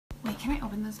Can I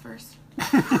open this first?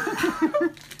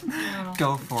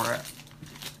 Go for it.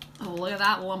 Oh, look at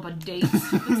that lump of dates.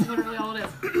 That's literally all it is.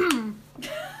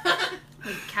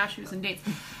 Like cashews and dates.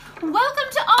 Welcome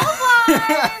to Olive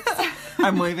Lives!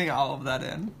 I'm leaving all of that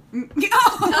in.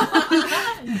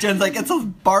 Jen's like, it's a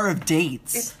bar of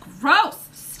dates. It's gross.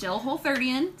 Still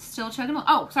Whole30ing. Still chugging.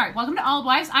 Oh, sorry. Welcome to Olive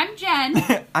Lives. I'm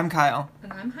Jen. I'm Kyle.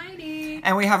 And I'm Heidi.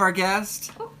 And we have our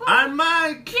guest. I'm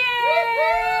Mike!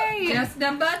 Yay! Guest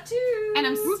number 2. And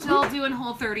I'm still doing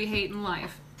Whole30 hate in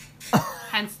life.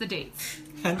 Hence the dates.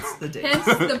 Hence the date. Hence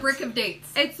the brick of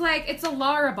dates. It's like, it's a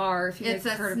Lara bar if you It's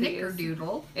guys a heard of these.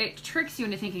 snickerdoodle. It tricks you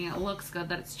into thinking it looks good,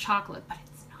 that it's chocolate, but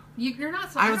it's not. You're not.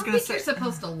 I I was don't gonna think say- you're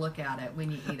supposed to look at it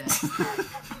when you eat it.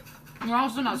 You're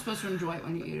also not supposed to enjoy it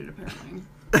when you eat it, apparently.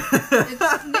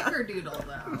 It's snickerdoodle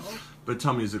though. But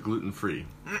tell me, is it gluten-free?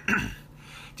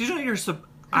 Did you know you're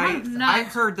I'm not- I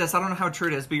heard this. I don't know how true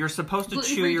it is, but you're supposed to chew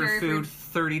Gluten-free, your dairy-free. food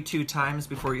 32 times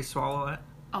before you swallow it.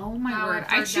 Oh my Oh, word.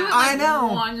 I've I heard chew it that. like I know.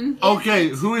 one. Okay,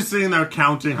 who is sitting there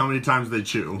counting how many times they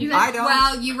chew? You I don't.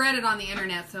 Well, you read it on the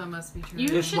internet, so it must be true.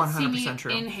 You It's should see me 100%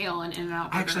 true. inhale an In-N-Out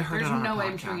burger. I actually heard There's it on no a way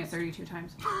I'm chewing it podcast. 32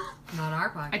 times. Not our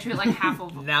podcast. I chew it like half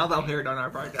of Now they'll hear it on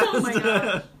our podcast. Oh my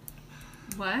god.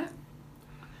 What?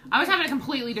 I was having a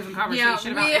completely different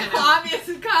conversation about we In-N-Out.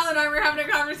 obviously Kyle and I were having a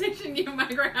conversation. You and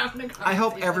Mike were having a conversation. I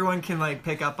hope everyone can like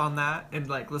pick up on that and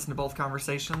like listen to both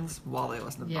conversations while they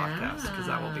listen to the podcast, because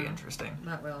that will be interesting.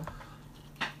 That will.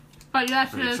 But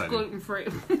yes, it Very is exciting. gluten-free.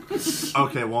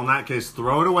 Okay, well in that case,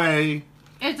 throw it away.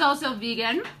 It's also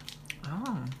vegan,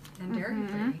 Oh, And dairy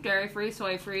free. dairy-free,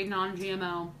 soy-free,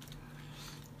 non-GMO.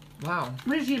 wow.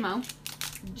 What is GMO?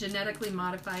 Genetically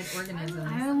modified organisms.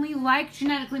 I only like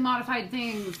genetically modified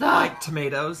things. Like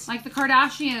tomatoes. Like the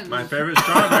Kardashians. My favorite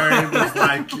strawberry was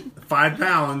like 5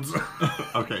 pounds.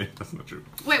 Okay, that's not true.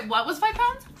 Wait, what was 5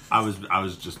 pounds? I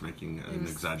was just making an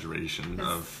exaggeration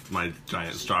of my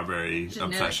giant strawberry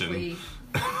obsession. Genetically,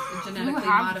 You genetically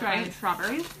have modified. giant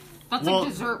strawberries? That's Well- like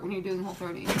dessert when you're doing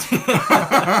Whole30.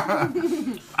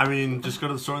 I mean, just go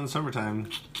to the store in the summertime.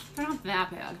 They're not that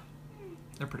bad.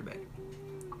 They're pretty big.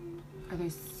 Are they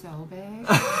so big?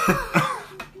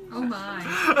 Oh my.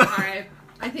 Alright.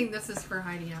 I think this is for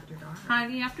Heidi After Dark.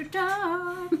 Heidi After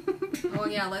Dark. Oh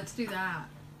yeah, let's do that.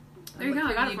 There you go,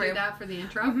 I got it you for do you. that for the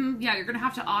intro? Yeah, you're gonna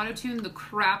have to auto-tune the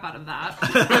crap out of that.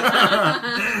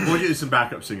 We'll get you some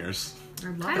backup singers.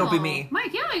 I'd love It'll it. be me.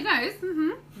 Mike, yeah, you guys.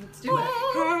 Mm-hmm. Let's do it.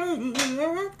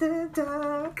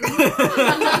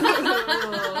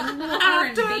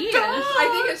 R&B. I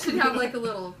think it should have like a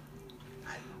little,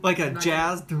 Like a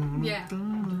jazz. yeah.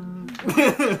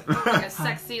 Like a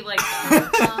sexy, like...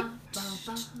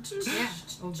 Yeah.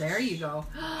 Oh, there you go.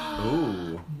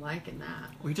 Ooh. I'm liking that.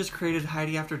 We just created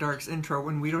Heidi After Dark's intro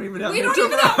when we don't even have We an don't intro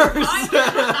even for ours.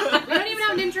 We don't even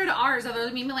have an intro to ours other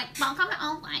than me being like, welcome to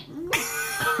All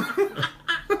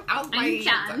I'm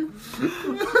Jen.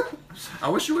 I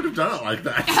wish you would have done it like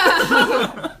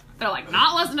that. They're like,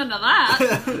 not listening to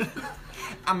that.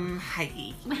 I'm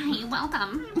Heidi. Hey,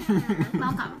 welcome.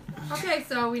 Welcome. Okay,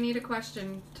 so we need a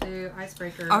question to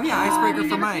Icebreaker. Oh yeah, icebreaker we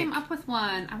for never came Mike. up with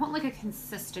one. I want like a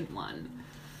consistent one.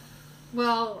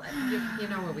 Well, you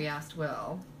know what we asked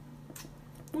Will.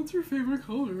 What's your favorite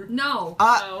color? No.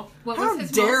 Oh, What how was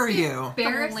his dare most you.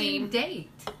 embarrassing Lame. date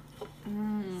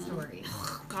story?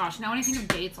 gosh. Now when I think of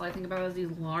dates, all I think about is these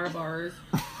Lara bars.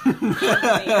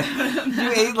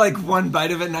 You ate like one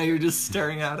bite of it, now you're just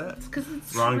staring at it. Because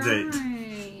it's Wrong dry. date.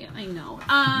 I know.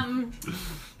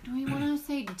 Do we want to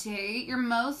say date? Your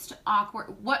most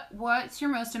awkward. What's your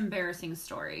most embarrassing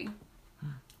story?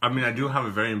 I mean, I do have a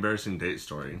very embarrassing date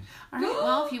story. All right.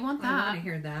 Well, if you want I want that. to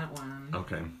hear that one.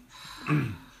 Okay.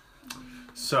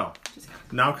 So,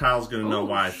 now Kyle's going to know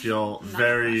why I feel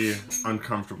very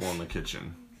uncomfortable in the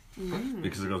kitchen.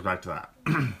 Because it goes back to that.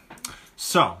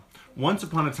 So, once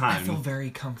upon a I time... feel very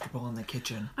comfortable in the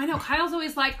kitchen. I know. Kyle's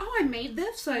always like, "Oh, I made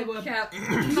this." I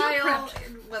Kyle,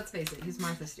 let's face it, he's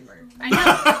Martha Stewart. I know.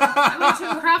 I went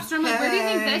to a craft store. I'm like, "Where do you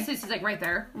think this is?" He's like, "Right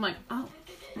there." I'm like, "Oh."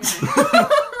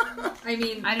 Okay. I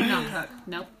mean, I did not cook.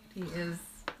 Nope. he is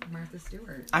Martha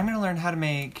Stewart. I'm gonna learn how to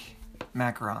make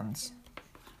macarons.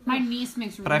 My niece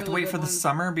makes. But I have to wait for the ones.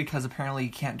 summer because apparently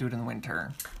you can't do it in the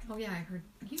winter. Oh yeah, I heard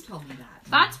you told me that.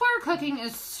 That's where cooking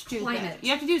is stupid. Explain it. You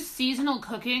have to do seasonal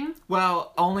cooking.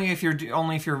 Well, only if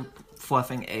you're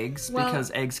fluffing eggs, Well-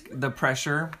 because eggs, the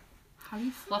pressure, How do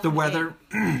you fluff the an weather,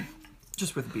 egg?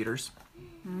 just with beaters.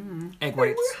 Egg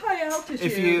whites. high altitude.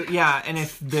 If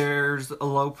if there's a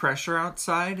low pressure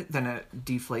outside, then it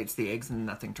deflates the eggs and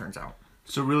nothing turns out.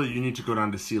 So really, you need to go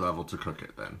down to sea level to cook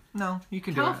it then. No, you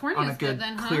can do it California's on a good, good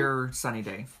then, huh? clear, sunny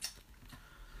day.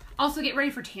 Also, get ready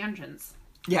for tangents.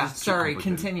 Yeah, It's too sorry,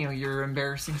 complicated. continue your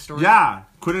embarrassing story. Yeah,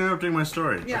 quit interrupting my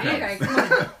story. Yeah, okay. Come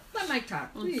on. Let Mike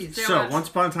talk, please. So, once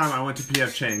upon a time, I went to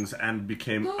P.F. Chang's and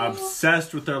became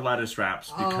obsessed with their lettuce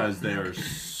wraps because they are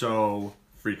so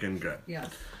freaking good. Yes.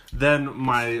 Then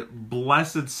my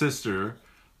blessed sister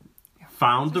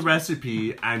found the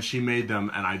recipe and she made them,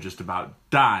 and I just about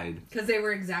died. Because they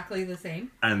were exactly the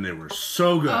same. And they were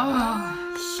so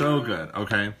good. So good,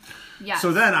 okay? Yeah.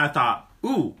 So then I thought,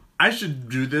 ooh, I should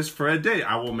do this for a date.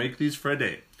 I will make these for a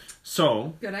date.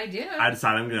 So Good idea. I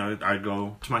decided I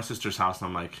go to my sister's house and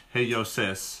I'm like, hey, yo,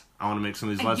 sis, I want to make some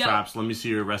of these lettuce Yo. wraps. Let me see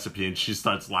your recipe. And she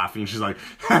starts laughing. She's like,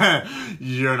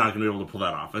 you're not going to be able to pull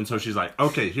that off. And so she's like,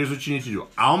 okay, here's what you need to do.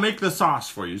 I'll make the sauce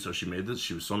for you. So she made this.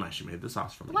 She was so nice. She made the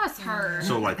sauce for me. Bless her.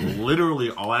 So like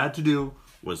literally all I had to do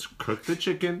was cook the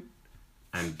chicken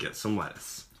and get some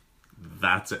lettuce.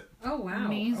 That's it. Oh, wow.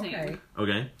 Amazing. Okay.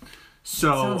 Okay?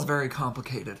 So Sounds very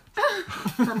complicated.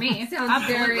 For me. Sounds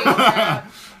very...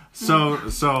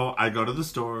 So I go to the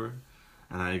store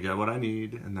and I get what I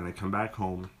need, and then I come back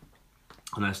home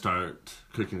and I start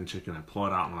cooking the chicken. I pull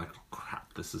it out and I'm like, oh,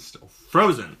 crap, this is still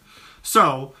frozen.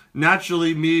 So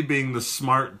naturally, me being the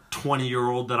smart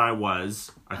 20-year-old that I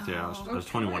was, I was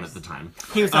 21 at the time.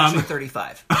 He was actually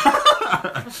 35.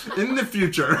 In the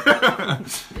future.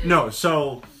 No,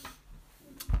 so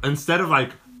instead of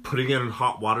like putting it in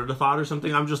hot water to thaw or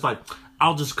something, I'm just like,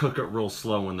 I'll just cook it real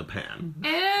slow in the pan.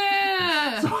 Ew.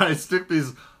 So I stick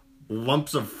these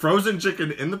lumps of frozen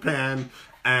chicken in the pan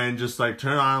and just like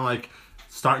turn it on, like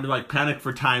starting to like panic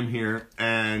for time here.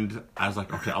 And I was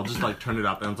like, okay, I'll just like turn it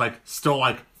up. And it's like still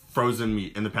like frozen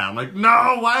meat in the pan. I'm like,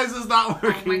 no, why is this not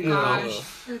working? Oh my gosh.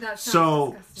 Ooh, that sounds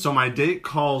So disgusting. my date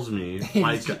calls me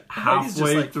like just,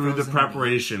 halfway like, through the frozen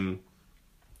preparation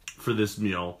for this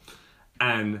meal,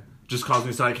 and just calls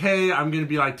me. It's like, hey, I'm gonna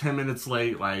be like 10 minutes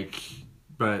late, like,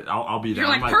 but I'll be there.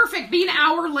 You're I'm like, perfect, be an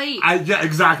hour late. yeah,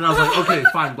 exactly. I was like, okay,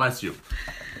 fine, bless you.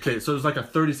 Okay, so it was like a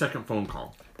 30-second phone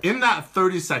call. In that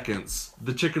 30 seconds,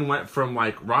 the chicken went from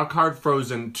like rock hard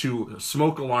frozen to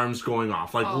smoke alarms going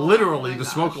off. Like literally, the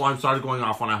smoke alarm started going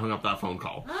off when I hung up that phone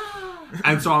call.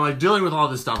 And so I'm like dealing with all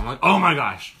this stuff. I'm like, oh my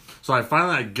gosh. So I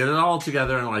finally like get it all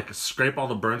together and like scrape all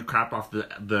the burned crap off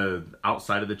the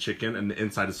outside of the chicken, and the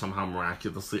inside is somehow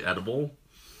miraculously edible.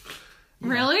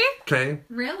 Really? Okay,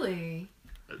 Really?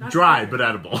 dry but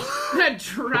edible.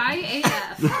 Dry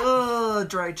AF. Ugh,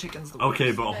 dry chicken's the worst.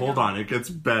 Okay, but hold on, it gets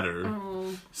better.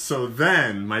 Oh. So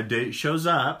then my date shows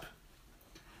up,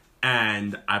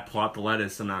 and I pull out the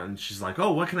lettuce, and she's like,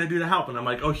 "Oh, what can I do to help?" And I'm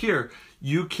like, "Oh, here,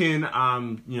 you can,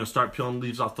 start peeling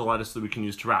leaves off the lettuce that we can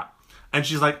use to wrap." And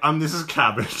she's like, "This is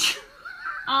cabbage."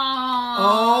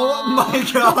 Oh my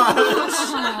gosh.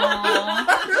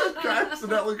 I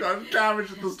accidentally got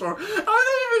cabbage at the store.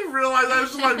 I didn't even realize. I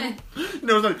was just like,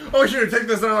 it was like, "Oh, here, take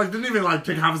this." And I like didn't even like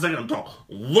take half a second to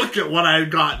look at what I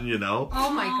had gotten, Oh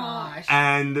my gosh.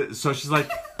 And so she's like,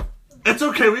 "It's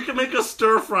okay, we can make a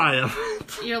stir fry of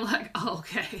it." You're like, oh,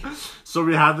 okay. So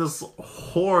we had this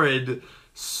horrid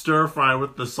stir fry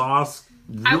with the sauce,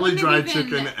 really wouldn't dry have even-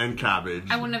 chicken, and cabbage.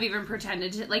 I wouldn't have even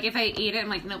pretended to. Like, if I ate it, I'm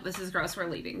like, nope, this is gross. We're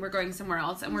leaving. We're going somewhere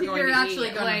else, and we're going You're to actually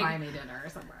eat. going like, to buy me dinner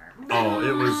somewhere. Oh,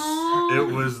 it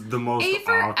was the most A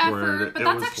for awkward. effort, but it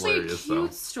that's was actually a hilarious, cute though.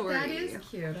 story. That is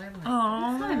cute. I like it. It's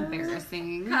not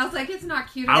embarrassing. I was like, it's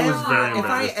not cute. I at was all. very If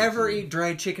I embarrassed. ever eat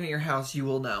dried chicken at your house, you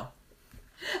will know.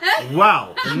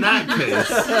 Well, in that case,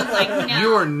 Like, no.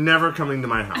 you are never coming to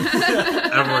my house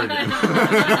ever again.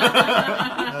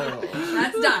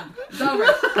 That's done. It's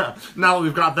over. Now that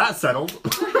we've got that settled.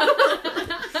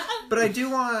 But I do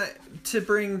want to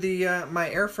bring the my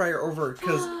air fryer over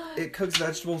because it cooks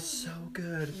vegetables so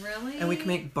good. Really? And we can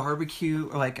make barbecue,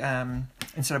 like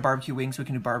instead of barbecue wings, we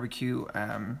can do barbecue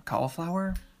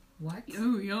cauliflower. What?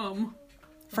 Ooh, yum.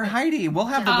 For Heidi, we'll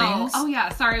have the wings. Oh, yeah.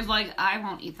 Sorry, I was like, I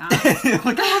won't eat that.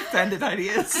 Look how offended Heidi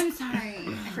is. I'm sorry.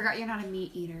 I forgot you're not a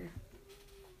meat eater.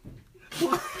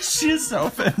 She is so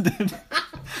offended.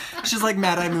 She's like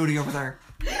Mad Eye Moody over there.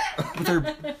 With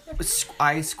her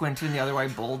eye squinting and the other eye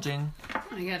bulging.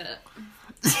 I get it.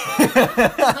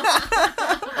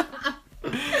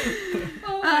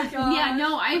 Oh my god. Yeah,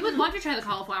 no, I would love to try the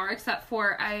cauliflower, except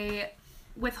for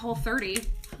with Whole30.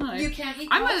 You can't eat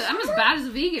I'm as bad as a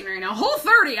vegan right now.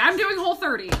 Whole30. I'm doing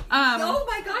Whole30. Oh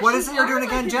my gosh. What you is it you're are doing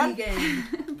like again, a Jen?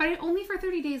 vegan. But only for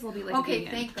 30 days I'll be like Okay,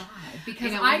 vegan. thank God.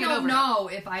 Because know, I get don't over it. know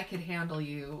if I could handle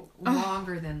you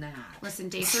longer than that. Listen,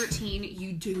 day 13,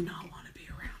 you do not want to be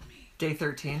around me. Day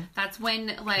 13. That's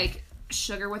when, like,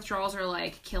 sugar withdrawals are,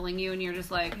 like, killing you, and you're just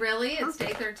like... Really? It's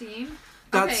day 13?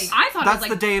 That's Okay. I thought it that's was,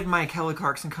 the like... day of my Kelly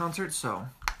Clarkson concert, so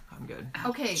I'm good.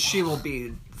 Okay. She will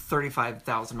be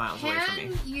 35,000 miles away from me.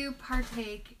 Can you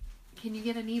partake? can you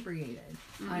get inebriated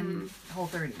on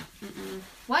Whole30?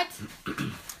 What?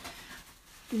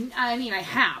 I mean, I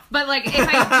have, but like if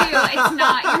I do, it's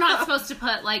not. You're not supposed to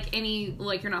put like any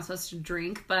like you're not supposed to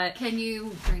drink, but Can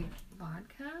you drink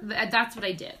vodka? that's what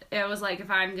I did. It was like if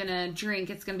I'm gonna drink,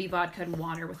 it's gonna be vodka and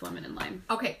water with lemon and lime.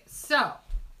 Okay, so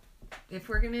if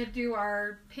we're gonna do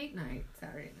our paint night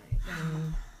Saturday night,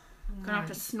 then I'm gonna have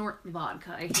to snort the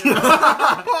vodka.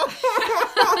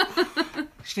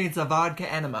 She needs a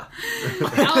vodka enema.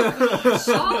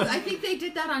 oh, I think they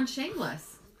did that on Shameless.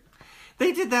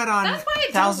 They did that on That's why I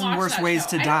don't 1,000 watch Worst that Ways show.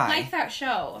 to I Die. don't like that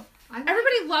show. I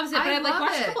Everybody loves it, but I like love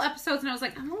watched a it. couple episodes and I was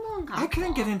like, I'm a little uncomfortable. I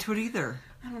couldn't get into it either.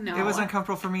 I don't know. It was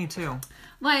uncomfortable for me too.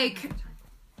 like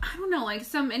I don't know, like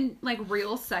some in like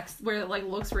real sex where it like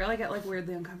looks real. I get like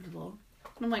weirdly uncomfortable.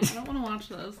 I'm like, I don't want to watch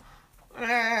this.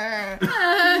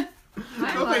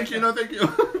 No, thank you. No, thank you.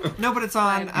 No, but it's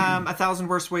on 1,000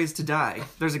 Worst Ways to Die.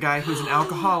 There's a guy who's an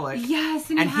alcoholic. Yes,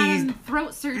 and And he had he's-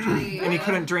 throat surgery. And he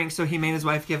couldn't drink, so he made his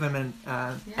wife give him an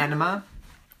enema.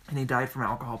 And he died from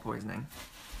alcohol poisoning.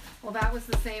 Well, that was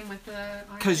the same with the.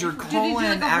 Because your they do, colon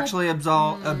like, a whole- actually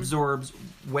absorbs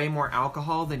way more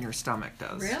alcohol than your stomach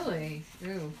does. Really?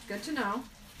 Ooh, good to know.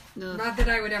 Ugh. Not that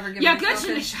I would ever give. Yeah, good myself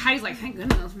to a- Heidi's like, thank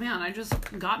goodness, man, I just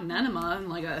got an enema and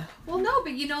like a... Well, no,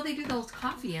 but you know they do those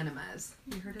coffee enemas.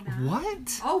 You heard of that?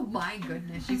 What? Oh my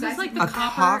goodness! You Is guys this like the A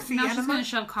copper? coffee Now she's enema? gonna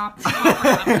shove copper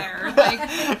up there.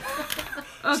 Like,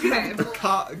 okay.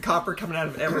 Copper coming out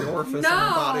of every orifice in her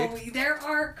body. No, there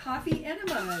are coffee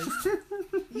enemas.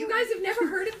 You guys have never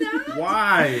heard of that?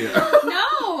 Why?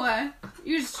 No!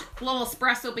 You just little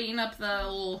espresso bean up the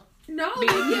little... No, they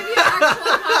give you actual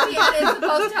coffee, and it's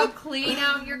supposed to help clean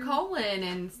out your colon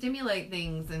and stimulate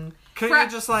things. And Couldn't you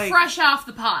just like fresh off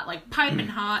the pot, like piping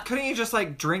hot. couldn't you just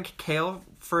like drink kale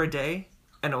for a day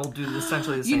and it'll do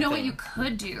essentially the same You know thing? what you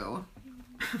could do?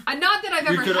 not that I've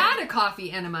ever could've- had a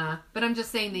coffee enema, but I'm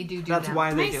just saying they do That's that.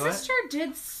 why they My do it. sister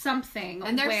did something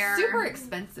And they're where... super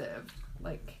expensive.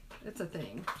 Like, it's a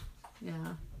thing. Yeah.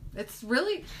 It's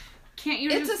really... Can't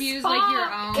you It's just a use spa. like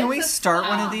your own? Can we It's a start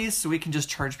one spa. of these so we can just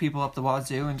charge people up the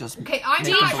wazoo and just Okay, I'm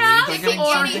make not them believe they're picking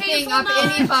getting charged? anything up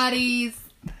Hazelnut. anybody's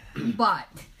butt.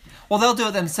 Well, they'll do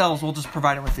it themselves. We'll just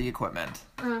provide them with the equipment.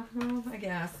 Well, I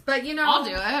guess. But, you know... I'll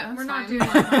do it. That's We're not fine. doing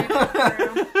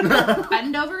it.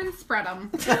 Bend over and spread them.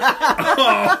 Because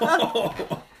I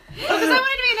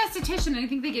wanted to be an esthetician, and I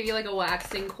think they give you like a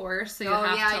waxing course, so you Oh,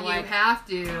 have yeah, to like. you have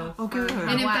to. Oh, good.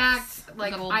 And in wax fact,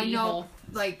 like, little I bee know, hole.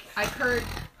 like, I've heard...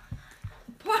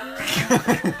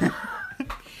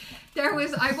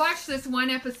 I watched this one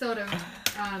episode of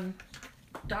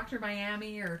Dr.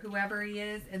 Miami or whoever he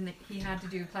is, and he had to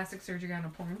do plastic surgery on a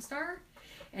porn star,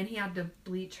 and he had to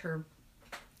bleach her.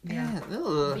 Yeah.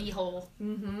 Ugh. Bee hole.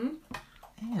 Mm-hmm.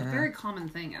 Yeah. Very common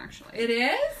thing, actually. It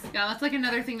is? Yeah, that's like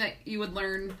another thing that you would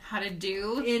learn how to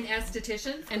do. In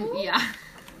esthetician And school? yeah.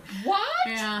 What?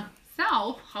 Yeah. So,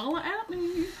 holla at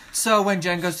me. So when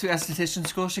Jen goes to esthetician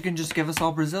school, she can just give us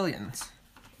all Brazilians.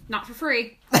 Not for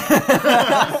free.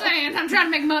 Just saying, I'm trying to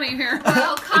make money here.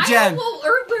 Well, Kyle Jen, will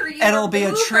Uber you. It'll be a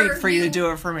Uber treat for you to do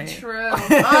it for me. True.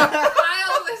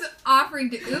 Kyle was offering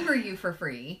to Uber you for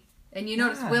free, and you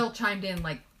notice Yeah. Will chimed in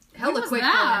like hella When was quick.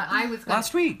 that? I was gonna,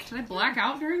 Last week. Did I black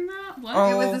out during that? What?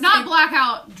 Oh. It was the Not same,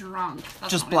 blackout, drunk.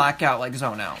 Just black out, like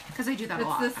zone out. Because I do that a It's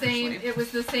lot. the same. actually. It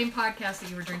was the same podcast that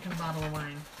you were drinking a bottle of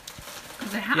wine.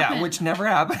 'Cause it Yeah, happened. which never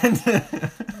happened.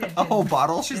 A whole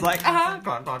bottle. She's like, My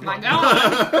gone.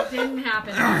 God. Didn't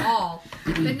happen at all.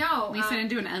 But no, At least I didn't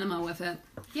do an enema with it.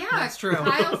 yeah, That's true.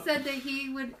 Kyle said that he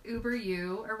would Uber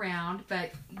you around,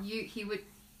 but he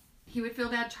would feel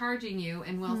bad charging you,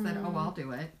 and Will said, "Oh, I'll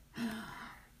do it."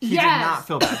 He Yes. did not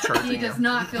feel bad charging He you. does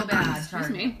not feel bad Excuse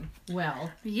charging. me. Well,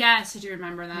 Yes, did you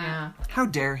remember that? yeah, How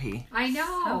dare he? I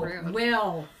know. So rude.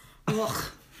 Will, Ugh.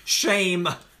 Shame.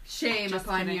 shame Just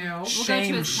upon kidding. you. We'll go to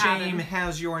Shame, his cabin. shame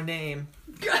has your name.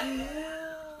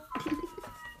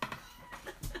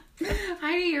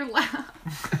 Heidi, you're loud.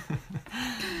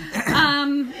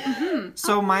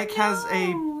 So Mike has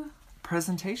a Oh,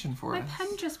 presentation for my us. pen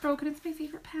just broke, and it's my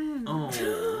favorite pen. Oh.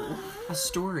 A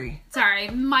story. Sorry,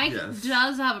 Mike Yes.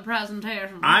 does have a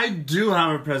presentation. I do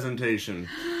have a presentation.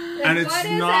 And it's what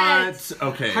is not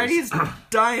okay. Heidi's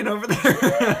dying over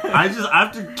there. I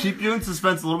have to keep you in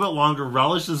suspense a little bit longer.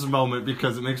 Relish this moment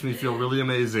because it makes me feel really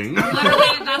amazing.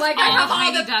 Literally, that's Like, I all have all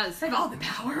Heidi the- does. I have all the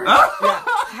power. Yeah,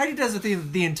 Heidi does it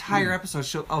the entire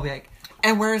episode. I'll be like,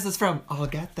 and where is this from? I'll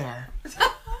get there.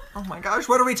 Oh my gosh,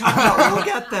 what are we talking about? We'll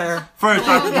get there. First,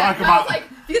 I have to talk I about. was like,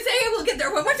 if you say it, we'll get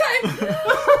there one more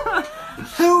time.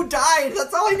 Who died?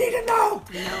 That's all I need to know.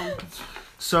 No.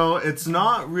 So it's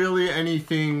not really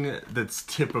anything that's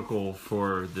typical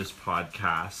for this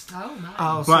podcast. Oh my.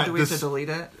 Oh, so But do we have to this- delete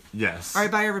it? Yes. All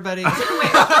right, bye everybody. Can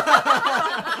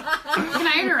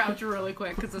I interrupt you really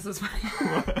quick because this is funny?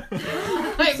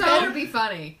 It better be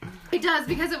funny. It does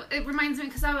because it reminds me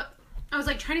because I was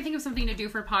like trying to think of something to do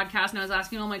for a podcast and I was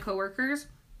asking all my coworkers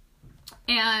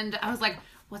and I was like,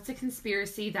 what's a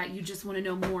conspiracy that you just want to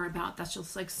know more about that's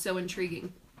just like so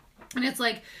intriguing? And it's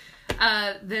like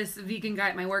this vegan guy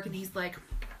at my work and he's like,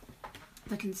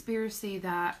 the conspiracy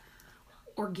that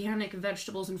organic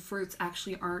vegetables and fruits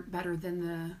actually aren't better than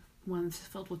the ones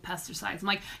filled with pesticides. I'm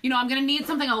like, I'm going to need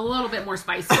something a little bit more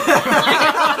spicy. I'm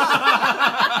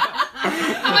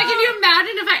like, can you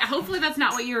imagine if hopefully that's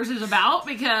not what yours is about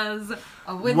because...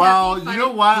 Wouldn't Well, that be funny? you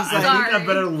know what? He's I like, think I Sorry.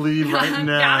 better leave right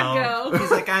now. Gotta go.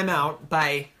 He's like, I'm out.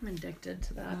 Bye. I'm addicted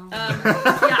to that.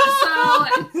 Oh.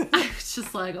 So it's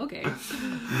just like, okay.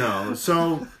 No.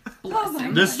 So Bless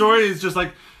him. this story is just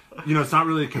like, it's not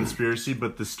really a conspiracy,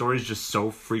 but the story is just so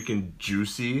freaking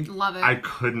juicy. Love it. I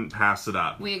couldn't pass it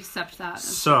up. We accept that.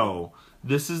 So,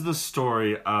 this is the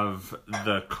story of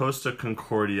the Costa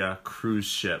Concordia cruise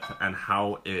ship and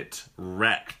how it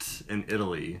wrecked in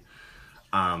Italy.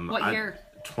 What year?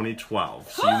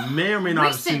 2012. So you may or may not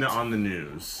have seen it Recent. on the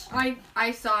news.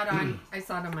 I saw it on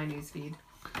my newsfeed.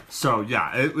 So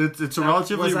yeah, it's a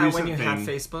relatively Was that recent when you thing. had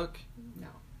Facebook? No.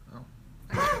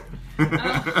 Oh,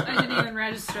 I didn't even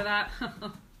register that.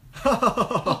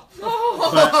 But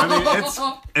I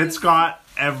mean, it's got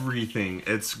everything.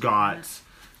 It's got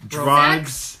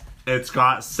drugs. It's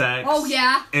got sex. Oh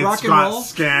yeah. It's Rock and got roll?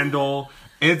 scandal.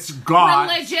 It's got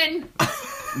Religion.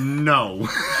 no.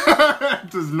 It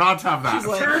does not have that.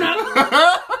 Turn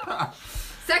up.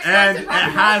 Sex, drugs, And and it rock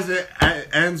and roll. it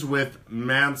ends with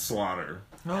manslaughter.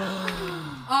 Oh,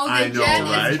 I the know, jet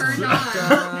right? is turned on.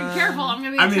 Be careful. I'm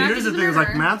gonna be. I mean, attracted here's the to thing: is like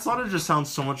murder. manslaughter just sounds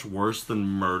so much worse than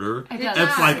murder. It does.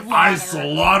 It's like I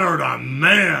slaughtered a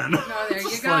man. Oh, there you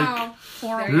Just go. like-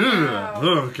 There you Ugh. go.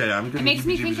 Okay, I'm gonna. It makes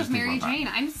me think just of Mary about that. Jane.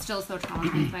 I'm still so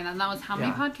traumatized by that. And that was how many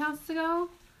Yeah. podcasts ago?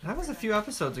 That was a few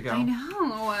episodes ago. I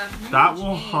know. That Mary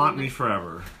will Jane. haunt me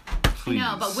forever. I Please.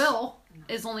 know, but Will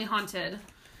is only haunted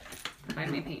by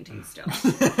my painting still.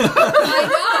 I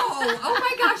know. Oh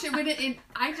my gosh!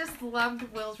 I just loved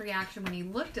Will's reaction when he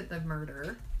looked at the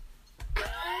murder.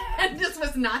 And just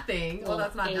was nothing. Well,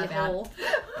 that's not that bad. A-hole.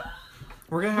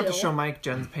 We're gonna have to Bill. show Mike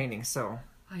Jen's painting. So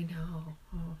I know.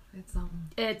 Oh, it's something.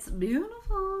 It's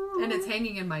beautiful. And it's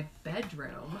hanging in my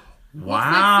bedroom. Looks Wow.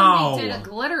 like somebody did a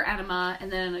glitter enema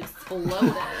and then it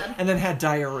exploded. and then had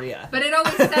diarrhea. But it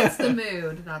always sets the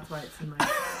mood. That's why it's in my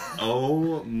bedroom.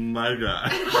 Oh my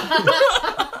god.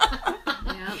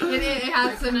 Yeah. It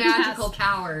has some magical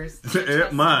powers.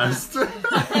 It must.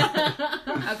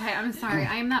 Okay, I'm sorry.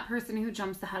 I am that person who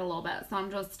jumps ahead a little bit, so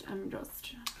I'm just.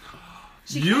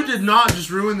 You did not just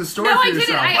ruin the story No, for I didn't.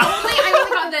 yourself. I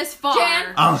only got this far.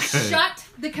 Jen, Okay. shut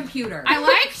the computer. I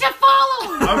like to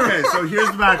follow. Okay, so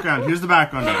here's the background. Here's the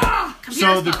background. of it.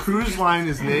 So the Computer's cruise line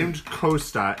is named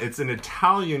Costa. It's an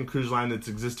Italian cruise line that's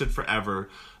existed forever,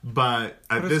 but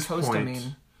at what this does Costa point,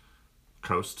 mean?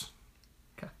 Coast.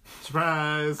 Okay.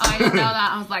 Surprise. I didn't know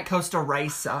that. I was like, Costa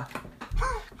Rica.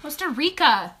 Costa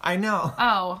Rica. I know.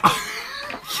 Oh.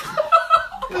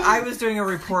 I was doing a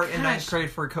report in ninth grade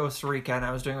for Costa Rica, and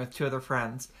I was doing it with two other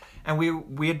friends. And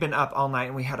we had been up all night,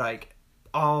 and we had like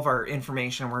all of our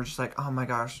information. And we're just like, oh my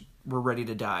gosh, we're ready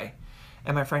to die.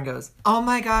 And my friend goes, oh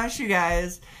my gosh, you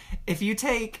guys, if you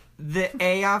take the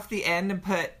A off the end and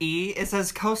put E, it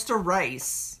says Costa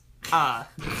Rice. And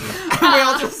we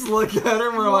all just look at her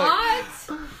and we're like,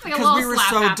 What? Like a because we little were slap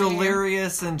so happening.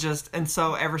 delirious and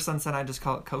so ever since then I just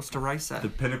call it Costa Rica. The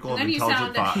pinnacle of Then you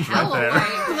intelligent sounded thoughts right hella there.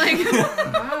 white. Like,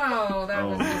 Oh, that Oh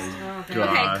was my just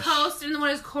okay, gosh. coast, and then what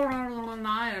is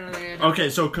Corona? Okay,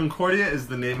 so Concordia is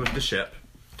the name of the ship.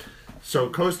 So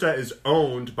Costa is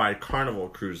owned by Carnival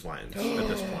Cruise Lines at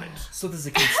this point. So there's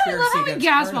a I love conspiracy how we against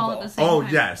gasp all Carnival. at the same Oh,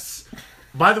 time. yes.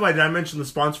 By the way, did I mention the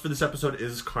sponsor for this episode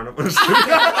is Carnival?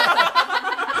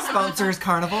 Sponsors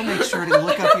Carnival. Make sure to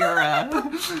look up your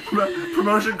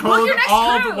Promotion code your next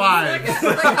all the cruise. wives.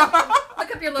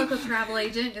 Look up your local travel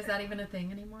agent. Is that even a thing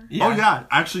anymore? Yeah. Oh yeah,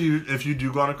 actually, if you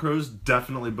do go on a cruise,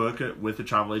 definitely book it with a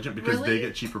travel agent because Really? they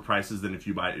get cheaper prices than if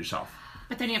you buy it yourself.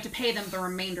 But then you have to pay them the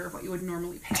remainder of what you would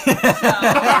normally pay.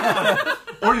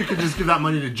 Or you could just give that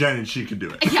money to Jen and she could do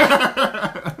it.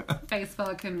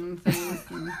 Facebook and things.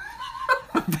 And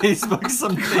Facebook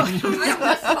something.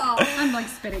 First of all, I'm like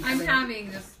spitting. I'm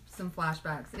having just some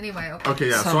flashbacks. Anyway, Okay,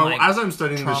 yeah. Some, So like, as I'm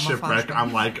studying the trauma shipwreck, flashback.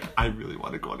 I'm like, I really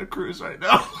want to go on a cruise right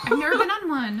now. I've never been on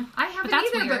one. I haven't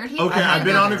that's either, weird. but people Okay, I've think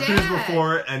been I'm on a cruise dead.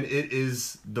 before, and it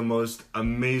is the most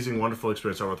amazing, wonderful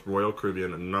experience. I went with Royal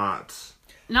Caribbean, and not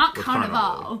Not Carnival.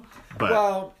 Carnival. but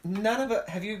Well, none of it.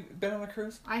 Have you been on a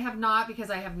cruise? I have not,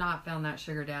 because I have not found that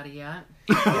sugar daddy yet.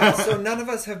 Yeah, so none of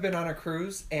us have been on a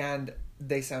cruise, and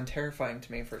they sound terrifying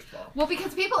to me, first of all. Well,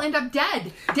 because people end up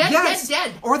dead. Dead, Yes!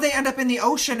 dead. Or they end up in the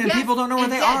ocean and Yes, people don't know where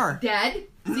and they dead. are. Dead.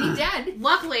 See, dead.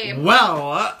 Luckily,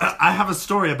 well, I have a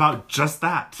story about just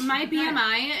that. my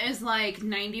BMI is like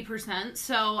 90%,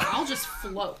 so I'll just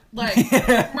float. Like,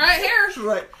 right here.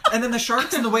 Right. And then the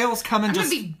sharks and the whales come and I'm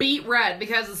just... gonna be beat red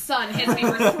because the sun hits me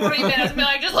for 40 minutes and be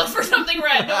like, just look for something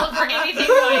red, don't look for anything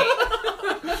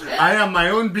white. I am my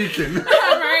own beacon.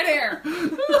 I'm right here.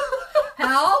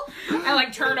 Help. I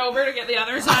like turn over to get the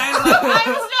other side. I'm like,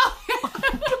 I'm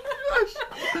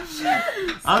still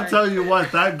I'll tell you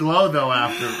what, that glow though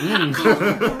after.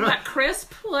 that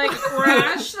crisp, like,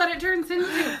 rash that it turns into.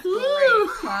 Great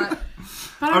spot.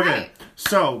 But Okay, alright.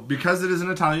 so because it is an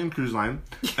Italian cruise line,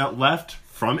 it left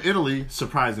from Italy,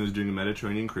 surprisingly, was doing a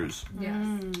Mediterranean cruise.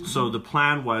 Yes. So the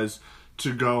plan was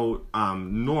to go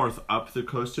north up the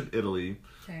coast of Italy,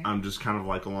 Okay. just kind of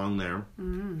like along there.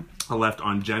 I left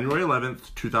on January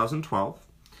 11th, 2012.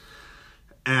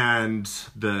 And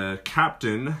the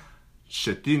captain,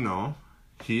 Schettino,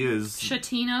 he is...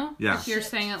 Chatino? Yeah. If you're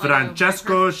saying it like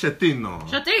Francesco Schettino.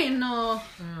 Chatino.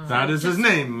 That is his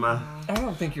name. I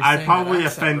don't think you're I saying probably that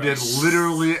accent offended right.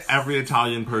 literally every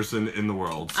Italian person in the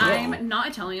world. So. I'm not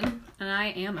Italian, and I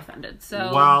am offended.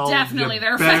 So Well, definitely you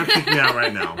they're better offended. kick me out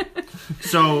right now.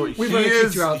 So he already kicked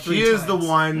is you out 3 he is the times.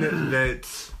 one that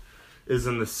is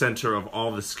in the center of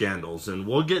all the scandals, and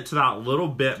we'll get to that little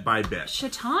bit by bit.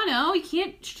 Chatano? You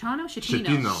can't. Chatino?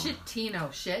 Chatino. Schettino.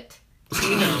 Shittino. Shit.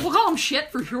 We'll call him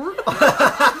shit for sure.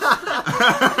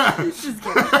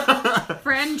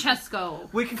 Francesco.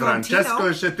 We can call him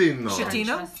Francesco Tino. Schettino.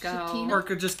 Schettino? Francesco. Or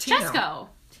could just Tino. Chesco.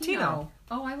 Tino.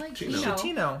 Oh, I like Tino. Tino.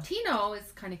 Tino. Tino is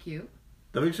kind of cute.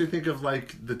 That makes me think of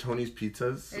like the Tony's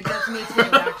Pizzas. It does me too,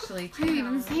 actually. I can't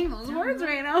even say those words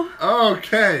right now.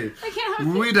 Okay, I can't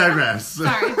have we digress.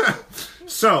 Sorry.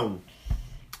 So,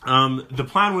 the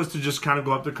plan was to just kind of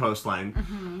go up the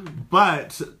coastline,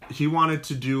 but he wanted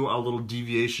to do a little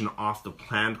deviation off the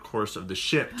planned course of the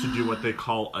ship to do what they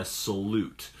call a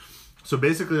salute. So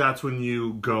basically that's when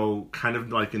you go kind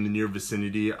of like in the near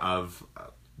vicinity of,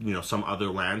 some other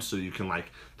land, so you can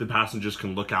like, the passengers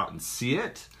can look out and see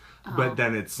it. But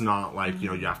then it's not like,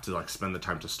 you have to like spend the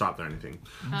time to stop there or anything.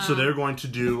 So they're going to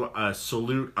do a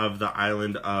salute of the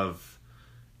island of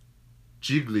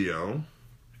Giglio.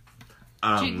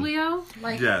 Giglio?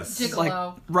 Like Yes.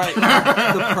 Gigolo. Like, right. The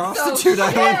prostitute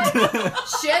island.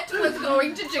 Shit was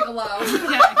going to Gigolo.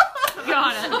 Okay.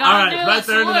 Got it. Got All right, right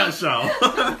there in a nutshell.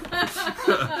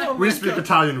 We speak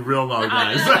Italian real well,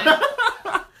 guys.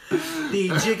 The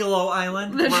Gigolo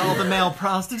Island, where all the male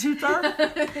prostitutes are.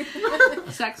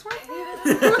 Sex work?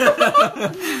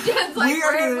 Jen's like, We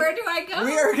are gonna- where do I go?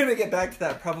 We are going to get back to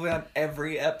that probably on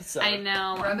every episode. I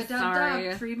know. I'm Rub-a-dub-dub,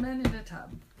 sorry. 3 men in a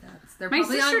tub. They're My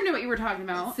probably sister on- knew what you were talking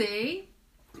about. See?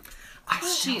 I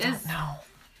still She don't is- know.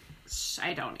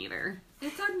 I don't either.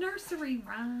 It's a nursery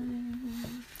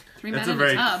rhyme. 3 It's men a in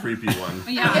very a tub. creepy one.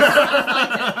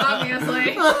 Yeah,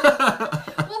 obviously.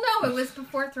 Well, no, it was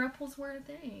before thruples were a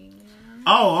thing.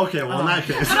 Oh, okay. Well, in that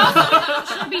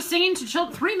case. Should be singing to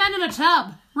children. 3 men in a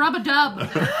tub. Rub a dub.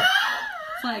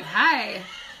 It's like, hi.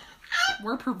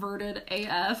 We're perverted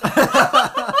AF.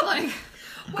 Like,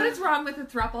 What is wrong with a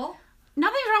thruple?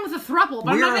 nothing's wrong with a thruple,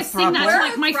 but I'm We're not a going to sing that thruple. to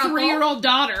like my We're a thruple. 3-year-old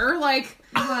daughter. Like,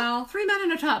 Well, 3 men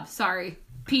in a tub. Sorry.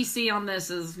 PC on this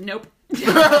is nope. Nope.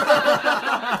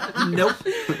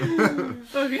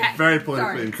 Okay. Very politically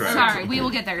Sorry. incorrect. Sorry, we will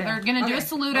get there. They're going to do a Okay,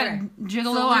 salute okay. at Gigolo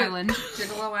Salute. Island.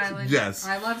 Gigolo Island. Yes.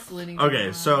 I love saluting. Okay,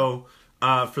 Gigolo so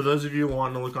for those of you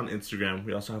wanting to look on Instagram,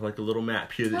 we also have like a little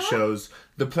map here that shows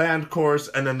the planned course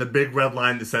and then the big red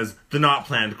line that says the not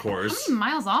planned course. How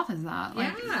many miles off is that?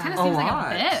 Like, it Yeah. kind of A seems like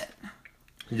lot. a bit.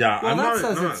 Yeah, Well, I'm that not,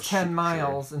 says I'm it's not 10 sure.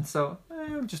 miles, and so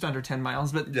just under 10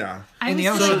 miles. But Yeah. I in the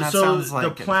was ocean, like- that So sounds like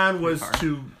the it's plan pretty was far.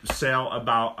 to sail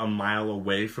about a mile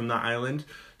away from the island,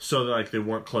 so that like they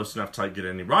weren't close enough to like get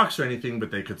any rocks or anything,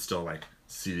 but they could still like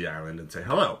see the island and say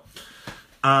hello.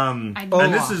 I Hola.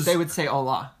 and this is They would say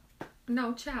hola.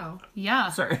 No, ciao. Yeah.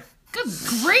 Sorry. Good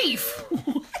grief.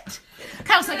 What?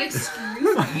 I was like,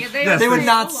 excuse me. Yes, They would they-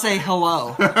 not say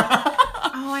hello.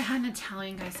 Oh, I had an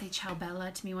Italian guy say ciao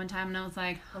bella to me one time, and I was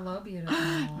like, Hello, beautiful.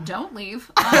 don't leave.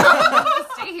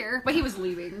 Stay here. But he was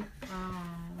leaving.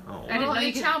 Oh. I didn't Well, know you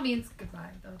and could. ciao means goodbye,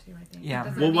 though, too, I think. Yeah. It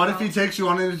doesn't Well, what mean if he takes you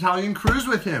on an Italian cruise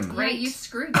with him? Great, you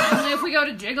screwed that. Only if we go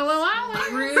to Gigolo Island.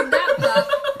 Screwed that pup.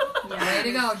 Yeah, way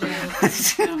to go,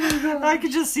 Jen. I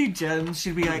could just see Jen.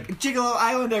 She'd be like, Gigolo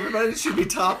Island, everybody should be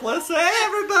topless. Hey,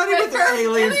 everybody with their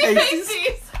alien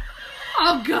faces.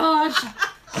 Oh gosh.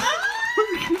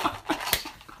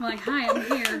 I'm like, hi, I'm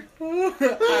here.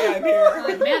 Hi, I'm here. I'm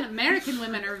like, man, American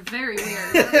women are very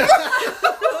weird.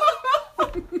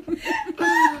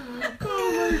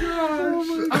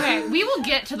 Okay, we will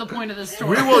get to the point of this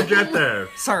story. We will get there.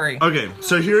 Sorry. Okay,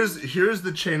 so here's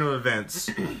the chain of events.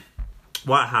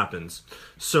 What happens?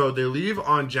 So they leave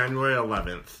on January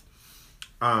 11th.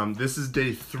 This is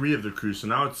day 3 of the cruise, so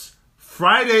now it's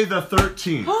Friday the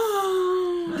 13th.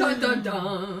 Dun, dun,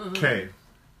 dun. Okay,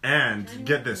 and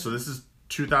get this. So this is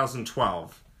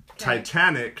 2012.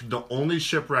 Titanic, the only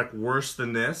shipwreck worse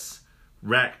than this,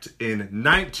 wrecked in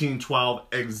 1912,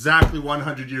 exactly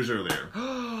 100 years earlier.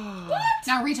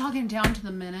 Now, are we talking down to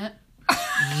the minute?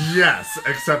 Yes,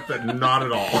 except that not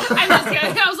at all.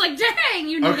 I was like, dang,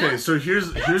 you knew Okay, that? so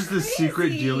here's the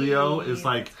secret dealio is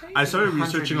like I started 100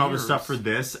 researching all this years. stuff for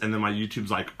this, and then my YouTube's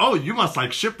like, oh, you must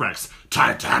like shipwrecks,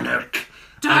 Titanic.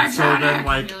 And so then,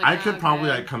 like, You're like, I could oh, probably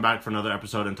okay. like come back for another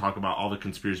episode and talk about all the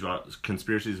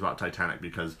conspiracies about Titanic,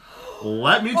 because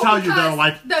let me tell you, there are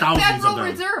like the thousands Federal of them.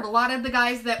 Reserve. A lot of the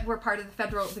guys that were part of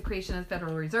the creation of the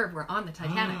Federal Reserve were on the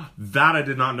Titanic. That I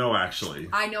did not know, actually.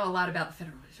 I know a lot about the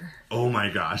Federal Reserve. Oh my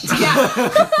gosh. Yeah. So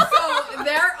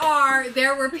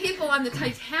there were people on the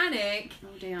Titanic Oh,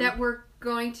 damn. that were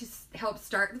going to help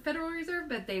start the Federal Reserve,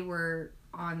 but they were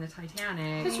on the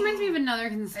Titanic. This reminds me of another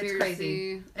conspiracy. It's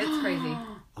crazy. It's crazy.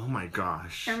 Oh my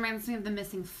gosh. It reminds me of the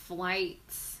missing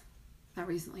flights that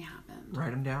recently happened.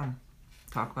 Write them down.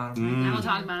 Talk about them. Now we'll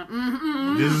talk about it.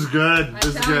 Mm-hmm. This is good. This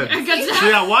is telling good. you. So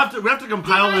yeah, we have to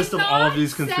compile a list of all of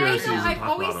these Say, conspiracies no, and I've talk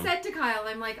always about them. said to Kyle,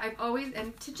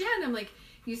 and to Jen, I'm like,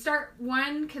 you start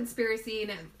one conspiracy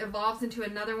and it evolves into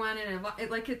another one, and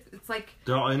it's like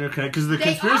They're all interconnected, because the They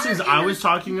conspiracies are I was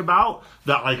talking about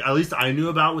that, like, at least I knew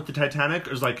about with the Titanic,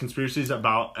 is like conspiracies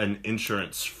about an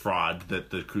insurance fraud that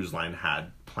the cruise line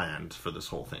had planned for this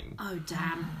whole thing. Oh,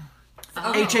 damn.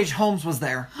 H.H. Holmes was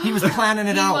there. He was planning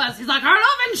it He out. was. He's like, I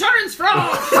love insurance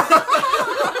fraud.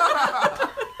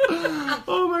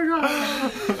 Oh my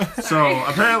god! So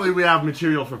apparently we have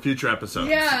material for future episodes.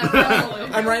 yeah, no,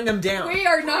 I'm writing them down. we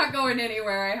are not going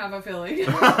anywhere. I have a feeling.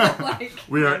 Like,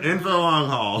 We are in for the long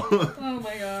haul. oh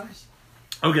my gosh.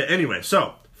 Okay. Anyway,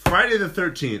 so Friday the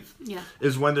 13th Yeah.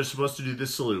 is when they're supposed to do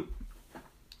this salute.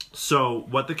 So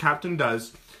what the captain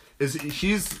does is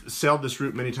he's sailed this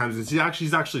route many times, and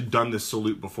he's actually done this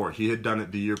salute before. He had done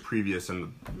it the year previous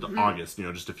in August,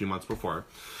 just a few months before.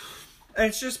 And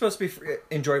it's just supposed to be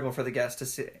enjoyable for the guests to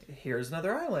see. Here's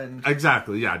another island.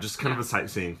 Exactly, yeah, just kind of a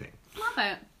sightseeing thing. Love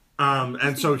it.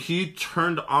 And so he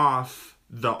turned off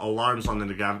the alarms on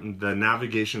the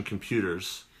navigation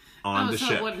computers on Oh, the so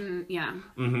ship. it wouldn't, yeah.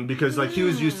 Because like he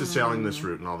was used to sailing this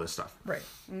route and all this stuff. Right.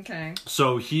 Okay.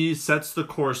 So he sets the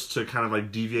course to kind of like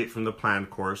deviate from the planned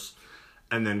course,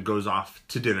 and then goes off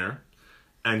to dinner,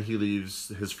 and he leaves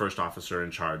his first officer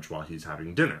in charge while he's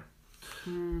having dinner.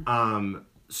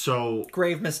 So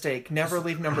Grave mistake. Never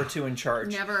leave number 2 in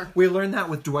charge. Never. We learned that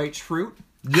with Dwight Schrute.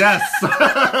 yes,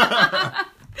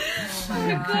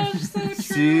 Gosh, so true.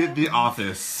 see The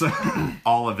Office,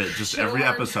 all of it, just every Sure.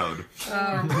 episode.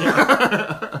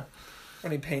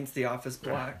 When he paints the office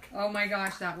black. Oh my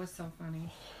gosh, that was so funny.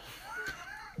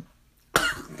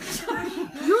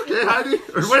 You okay, Heidi?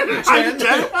 Or wait, Heidi,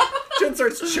 Jen? Jen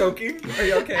starts choking. Are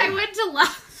you okay? I went to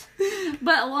laugh,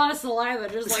 but a lot of saliva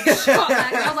just like shot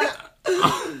back. I was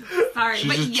like, sorry. She's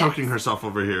but just yes. choking herself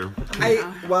over here.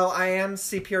 I am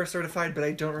CPR certified, but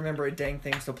I don't remember a dang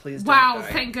thing, so please don't Wow,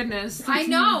 die. thank goodness. I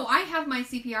know. I have my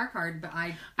CPR card, but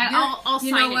I'll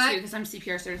you sign know it what? too because I'm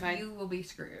CPR certified. You will be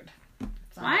screwed.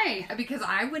 So- Why? Because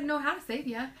I wouldn't know how to save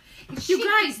you. You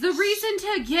guys, the reason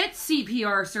to get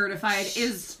CPR certified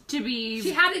is to be.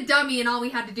 She had a dummy, and all we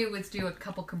had to do was do a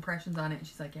couple compressions on it. And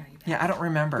she's like, "Yeah, you." Bet. Yeah, I don't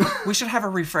remember. We should have a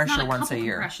refresher not a once a couple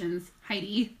year. compressions,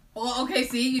 Heidi. Well, okay.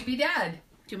 See, you'd be dead.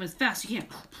 Do them as fast as you can.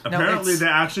 Apparently, it's, they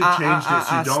actually changed it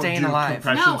so you don't staying do alive.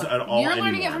 compressions No, at all you're anymore.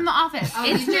 learning it from The Office. Oh,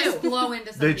 It's you new. just blow into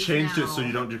They somebody's changed it mouth. so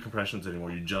you don't do compressions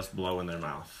anymore. You just blow in their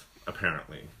mouth,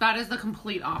 apparently. That is the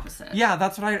complete opposite. Yeah,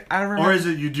 that's what I remember. Or is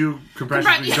it you do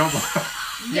compressions but you don't blow?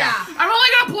 Yeah. I'm only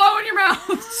gonna blow in your mouth.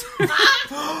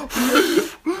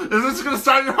 Is this going to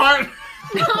start your heart?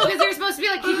 No, because they're supposed to be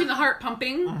like keeping the heart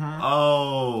pumping,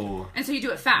 Oh, and so you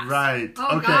do it fast. right.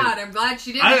 Oh okay. God, I'm glad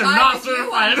she didn't I am die not with you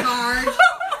certified. on charge. Can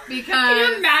you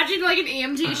Because imagine like an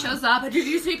EMT shows up and you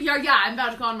do CPR? Yeah, I'm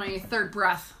about to go on my third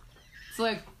breath. It's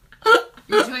like,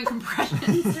 You're doing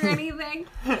compressions or anything?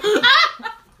 They're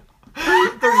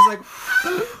just like,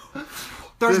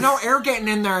 there's no air getting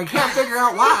in there. I can't figure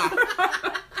out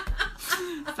why.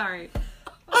 Sorry.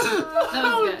 That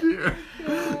was good.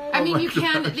 I mean, you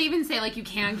can. They even say like you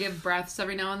can give breaths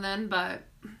every now and then, but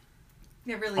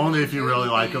It really Only doesn't if you do really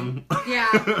like anything. them.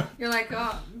 Yeah, you're like,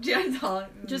 oh, gentle.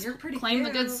 just you're pretty claim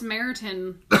the cute. good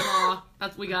Samaritan law.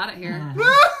 That's we got it here.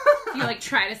 You like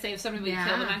try to save somebody, but you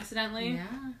kill them accidentally.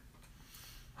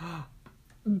 Yeah.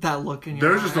 That look in your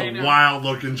There's just eye. a wild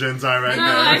look in Jen's eye right It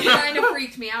now. kind of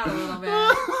freaked me out a little bit.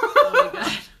 Oh my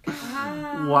god.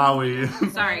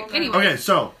 Wowie. Sorry. Anyway. Okay,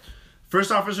 so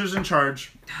first officer's in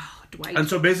charge. Oh, Dwight. And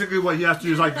so basically what he has to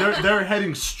do is like they're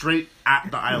heading straight at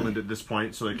the island at this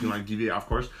point, so they can like deviate off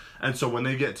course. And so when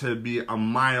they get to be a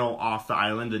mile off the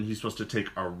island, and he's supposed to take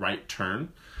a right turn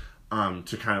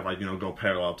to kind of like, you know, go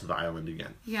parallel to the island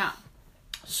again. Yeah.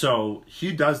 So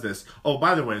he does this. Oh,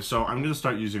 by the way, so I'm going to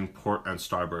start using port and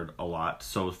starboard a lot.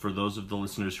 So for those of the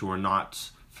listeners who are not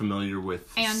familiar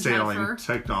with And sailing Jennifer.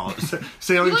 technology, You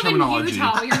sailing live terminology. in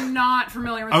Utah. You're not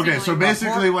familiar with Okay, sailing. so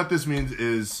basically what this means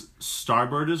is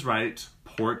starboard is right,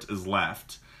 port is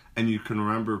left. And you can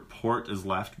remember port is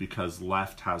left because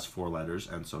left has 4 letters,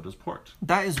 and so does port.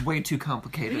 That is way too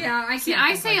complicated. Yeah, I See, can't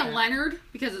I think say like a that. Leonard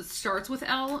because it starts with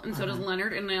L, and so does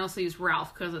Leonard, and I also use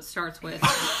Ralph because it starts with.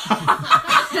 So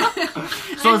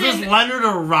And is this then- Leonard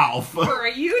or Ralph? For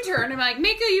a U-turn, I'm like,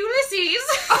 make a Ulysses.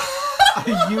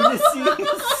 Ulysses.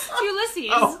 Ulysses.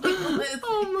 Oh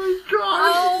my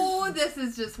god. Oh, this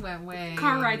has just went way.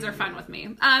 Car rides are fun with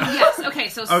me. Yes. Okay.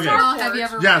 So Okay. starboard. Well, have you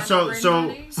ever Yeah, ran over so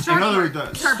anybody? in other words,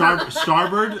 the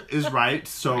starboard is right.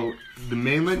 So the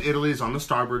mainland Italy is on the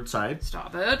starboard side,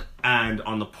 Stop it. and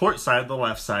on the port side, the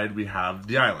left side, we have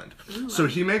the island. So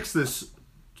he makes this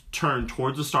turn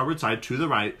towards the starboard side to the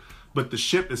right, but the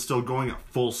ship is still going at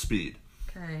full speed.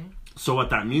 Okay. So what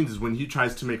that means is when he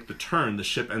tries to make the turn, the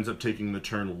ship ends up taking the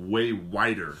turn way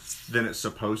wider than it's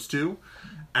supposed to,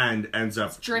 and ends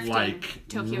up drifting. like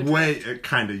Tokyo way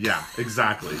kind of yeah,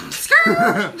 exactly.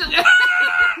 Skirt.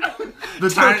 The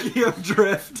tire, Tokyo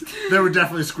Drift. there were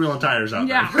definitely squealing tires out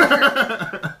Yeah.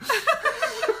 there.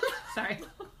 Sorry.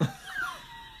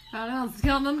 I know it's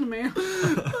killing them to me.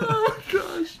 Oh my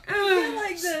gosh.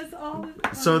 Like this all the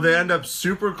time. So they end up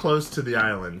super close to the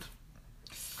island.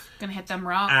 Gonna hit them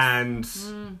rocks. And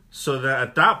so that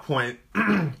at that point,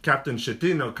 Captain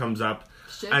Schettino comes up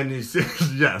and he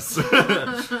says, yes.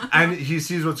 And he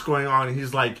sees what's going on and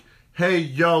he's like, hey,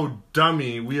 yo,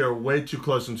 dummy, we are way too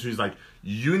close. And so he's like,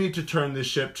 you need to turn this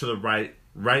ship to the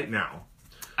right now.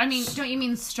 I mean, don't you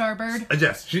mean starboard?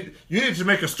 Yes, you need to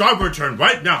make a starboard turn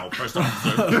right now, first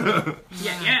officer.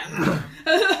 Yeah.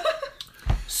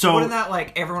 So, Wouldn't that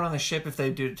like everyone on the ship, if they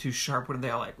do it too sharp, wouldn't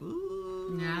they all like,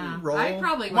 ooh, Yeah. roll? I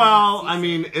probably would. well, I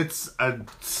mean, it's a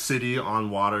city on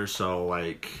water, so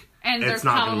like, And it's there's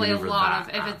not gonna probably a maneuver lot of,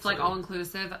 that if it's like fast. all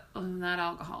inclusive, that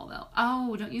alcohol though.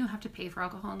 Oh, don't you have to pay for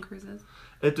alcohol on cruises?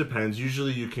 It depends.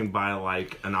 Usually you can buy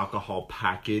like an alcohol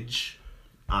package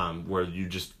where you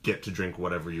just get to drink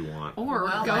whatever you want. Or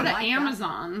Well, go I to like that.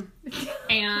 Amazon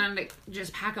and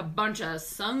just pack a bunch of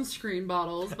sunscreen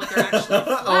bottles, but they're actually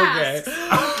flasks.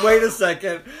 Okay. Wait a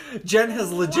second. Jen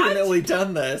has legitimately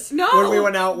done this. No. When we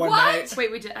went out one What? night.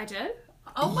 Wait, I did?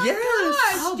 Oh my Yes.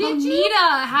 gosh! Oh, did you?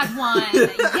 Bonita had one.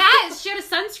 Yes, she had a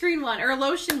sunscreen one, or a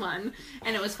lotion one,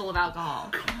 and it was full of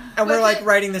alcohol. And we're Was like it-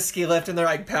 riding the ski lift and they're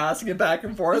like passing it back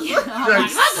and forth. Oh my,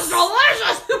 this is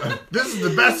delicious! This is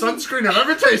the best sunscreen I've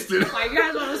ever tasted. Like, you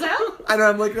guys want to sell? And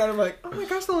I'm looking at them like, oh my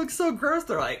gosh, that looks so gross.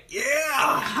 They're like, yeah.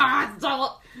 Ah, it's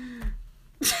all-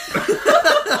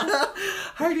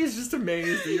 Heidi's just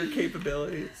amazed at your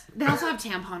capabilities. They also have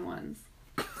tampon ones.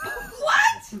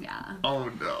 What? Yeah.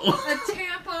 Oh no. A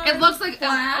tampon. It looks like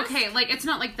flask? okay, like it's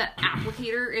not like the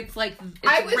applicator. It's like it's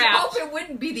I would wrapped. hope it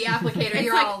wouldn't be the applicator. It's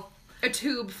You're like all. a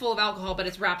tube full of alcohol, but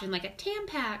it's wrapped in like a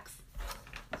Tampax.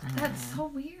 That's so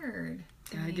weird.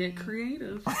 Gotta get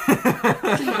creative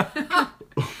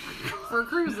for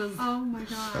cruises. Oh my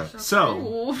gosh. So,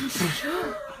 Ooh.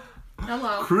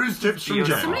 Hello. cruise tips from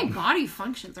Beautiful. So many Jen. body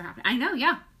functions are happening. I know,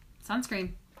 yeah.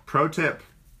 Sunscreen. Pro tip: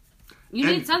 You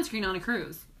And- need sunscreen on a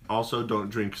cruise. also don't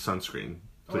drink sunscreen,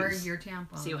 Or please. your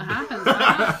tampon. See what happens.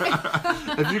 Why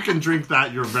not? If you can drink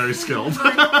that, you're very skilled.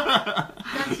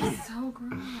 That's just so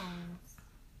gross.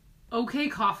 Okay,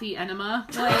 coffee enema.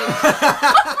 Like,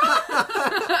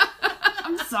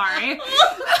 I'm sorry.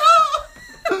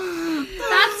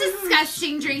 That's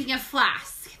disgusting. Drinking a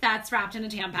flask that's wrapped in a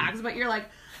Tampax, but you're like,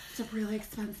 it's a really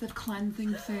expensive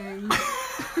cleansing thing.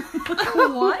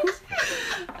 What?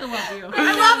 I love you.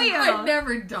 I love you. I've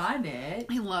never done it.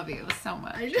 I love you so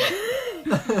much.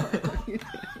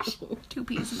 2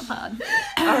 peas in the pod.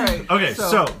 All right. Okay,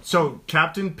 so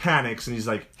Captain panics and he's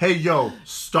like, "Hey, yo,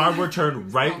 starboard turn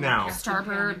right now."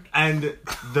 Starboard. And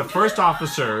the first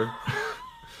officer,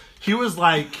 he was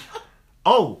like,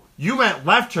 "Oh, you meant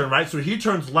left turn, right?" So he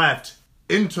turns left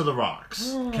into the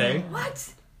rocks. Okay.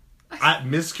 What?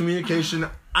 Miscommunication.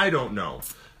 I don't know.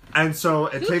 And so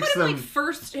it takes them.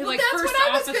 First, Well, like that's first what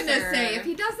I was officer. gonna say. If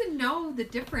he doesn't know the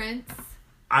difference,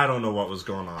 I don't know what was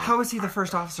going on. How is he the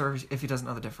first officer if he doesn't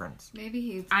know the difference? maybe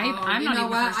he's. I'm you not know even the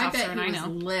what? first I officer, bet and I he was know.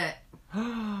 lit.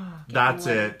 That's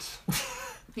it.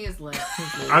 He is lit.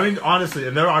 I mean, honestly,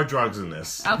 and there are drugs in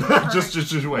this. Okay, perfect.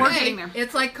 just wait. We're getting there.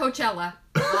 It's like Coachella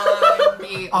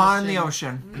On the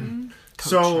ocean.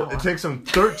 So Coachella. it takes them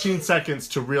 13 seconds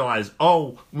to realize,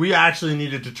 oh, we actually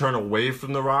needed to turn away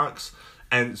from the rocks.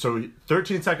 And so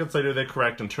 13 seconds later, they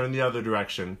correct and turn the other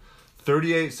direction.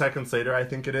 38 seconds later, I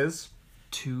think it is,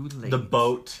 Too late. the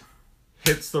boat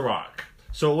hits the rock.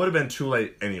 So it would have been too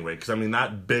late anyway, because, I mean,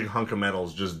 that big hunk of metal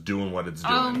is just doing what it's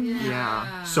doing.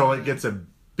 Yeah. So it gets a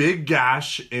big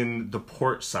gash in the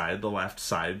port side, the left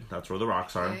side. That's where the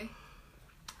rocks are. Okay.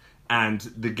 And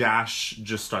the gash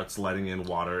just starts letting in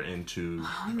water into this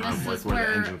like is where the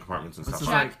where engine compartments and stuff is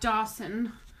are. Jack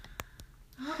Dawson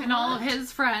and all of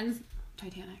his friends.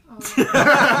 Titanic. Come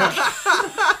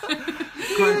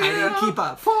on, Heidi, keep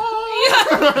up.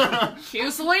 Cue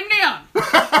Celine Dion.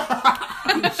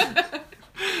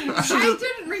 I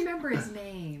didn't remember his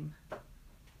name.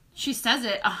 She says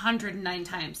it 109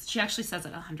 times. She actually says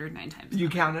it 109 times. You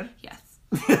counted? Yes.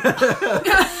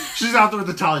 She's out there with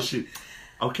the tally sheet.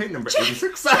 Okay, number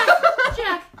 86.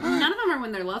 Jack. None of them are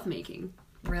when they're lovemaking.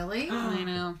 Really? I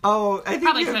know. Oh, I think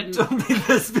Probably you couldn't. told me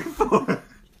this before.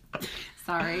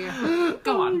 Sorry.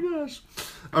 Go on.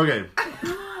 Okay.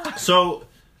 So,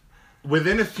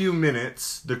 within a few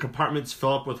minutes, the compartments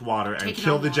fill up with water and Taking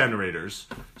kill on the water. generators.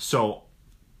 So,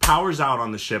 power's out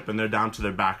on the ship and they're down to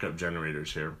their backup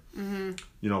generators here. Mm-hmm.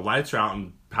 You know, lights are out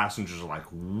and passengers are like,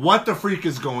 what the freak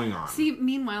is going on? See,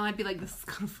 meanwhile, I'd be like, this is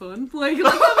kind of fun. Like,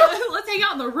 let's hang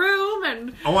out in the room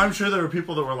and... Oh, I'm sure there were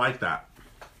people that were like that.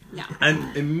 No.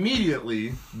 And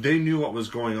immediately, they knew what was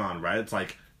going on, right? It's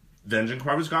like, the engine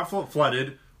compartments got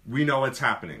flooded. We know what's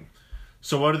happening.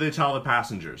 So what do they tell the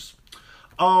passengers?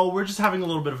 Oh, we're just having a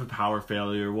little bit of a power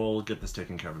failure. We'll get this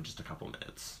taken care of in just a couple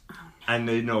minutes. And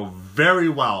they know very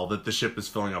well that the ship is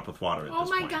filling up with water at Oh this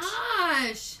my point.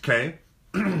 gosh. Okay?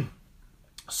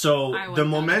 So I the wouldn't know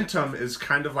momentum is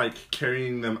kind of like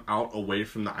carrying them out away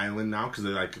from the island now because they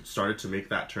like started to make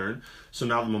that turn. So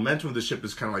now the momentum of the ship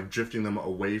is kind of like drifting them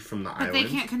away from the But island. they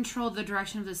can't control the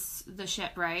direction of the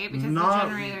ship, right? Because Not, the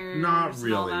generators not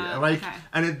and all really. that. Like, Okay.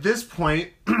 and at this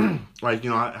point, like, you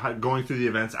know, going through the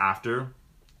events after,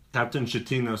 Captain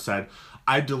Schettino said,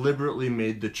 I deliberately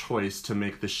made the choice to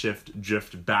make the ship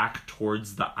drift back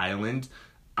towards the island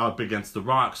up against the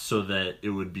rocks so that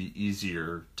it would be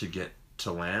easier to get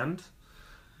to land.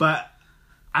 But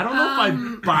I don't know if I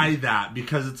buy that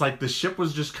because it's like the ship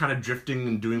was just kind of drifting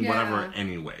and doing whatever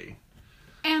anyway.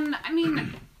 And, I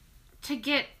mean, to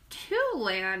get to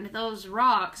land, those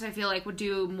rocks, I feel like, would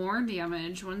do more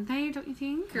damage, wouldn't they? Don't you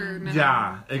think? Or no?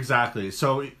 Yeah, exactly.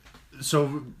 So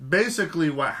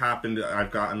basically what happened, I've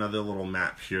got another little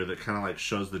map here that kind of like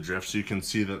shows the drift so you can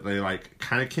see that they like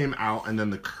kind of came out and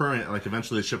then the current, like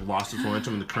eventually the ship lost its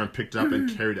momentum and the current picked it up and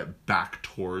carried it back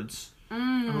towards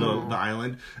the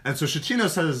island. And so Schettino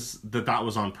says that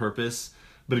was on purpose.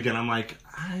 But again, I'm like,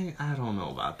 I don't know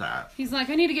about that. He's like,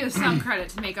 I need to give some credit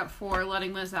to make up for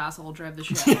letting this asshole drive the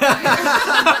ship.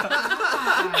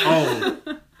 Oh,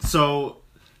 so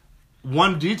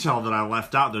one detail that I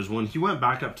left out there's when he went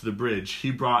back up to the bridge,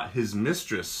 he brought his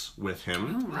mistress with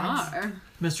him,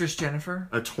 Mistress Jennifer.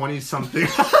 a 20-something,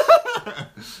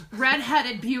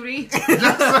 Red-headed beauty. a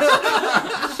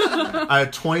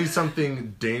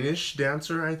 20-something Danish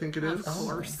dancer, I think it is. Of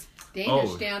course.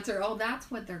 Danish dancer. Oh, that's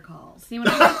what they're called. See what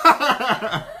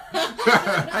I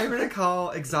I'm going to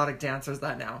call exotic dancers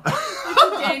that now.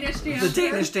 Danish dancer. The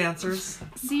Danish dancers.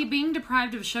 See, being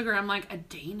deprived of sugar, I'm like a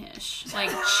Danish. Like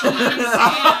cheese and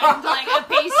like a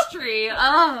pastry.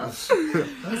 Oh.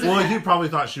 Well, he probably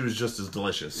thought she was just as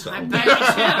delicious. So. I bet you should.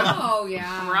 Oh,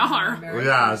 yeah. Rawr. Very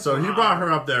Yeah, good. so he brought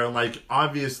her up there, like,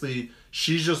 obviously,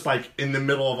 she's just, like, in the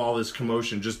middle of all this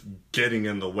commotion, just getting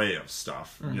in the way of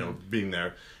stuff, you know, being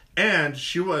there. And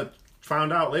she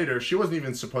found out later, she wasn't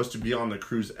even supposed to be on the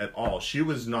cruise at all. She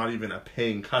was not even a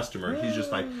paying customer. He's just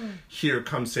like, here,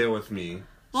 come sail with me.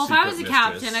 Well, if I was a secret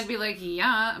captain, mistress. I'd be like,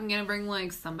 yeah, I'm gonna bring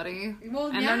like somebody. Well,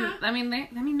 and yeah.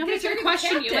 then nobody's you're gonna the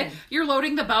question you. captain. Like you're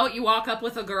loading the boat, you walk up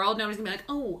with a girl, nobody's gonna be like,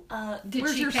 oh, Did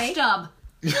where's she your pay? stub?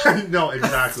 No,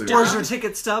 exactly. Where's your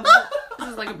ticket stub? This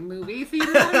is like a movie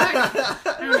theater.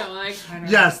 I don't know. Like,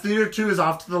 Yes, theater 2 is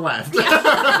off to the left. down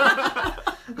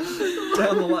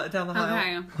the hall.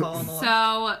 okay. Hall on the left.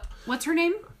 So, what's her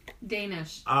name?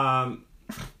 Danish.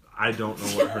 I don't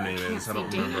know what her name is. I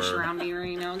don't Danish remember. around me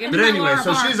right now. Give But me my anyway, Laura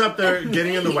so Barr. she's up there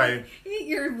getting in the way. Eat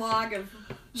your log of...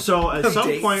 So at some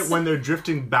dates. point when they're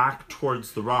drifting back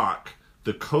towards the rock,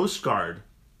 the Coast Guard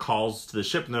calls to the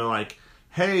ship and they're like,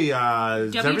 hey,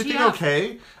 is everything WTF?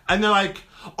 okay? And they're like,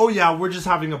 oh yeah, we're just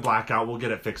having a blackout. We'll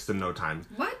get it fixed in no time.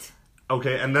 What?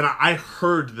 Okay, and then I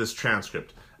heard this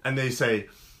transcript and they say,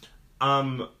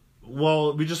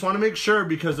 well, we just want to make sure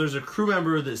because there's a crew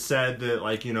member that said that,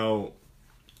 like, you know,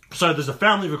 sorry, there's a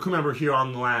family of a crew member here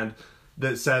on the land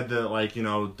that said that, like, you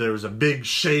know, there was a big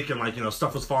shake and, like, you know,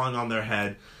 stuff was falling on their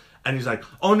head. And he's like,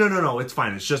 oh, no, it's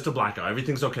fine. It's just a blackout.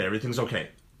 Everything's okay.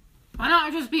 Why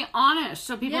not just be honest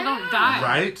so people don't die?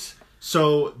 Right?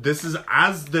 So this is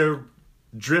as they're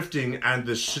drifting and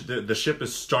the ship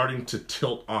is starting to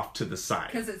tilt off to the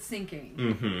side. Because it's sinking.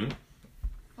 Mm-hmm.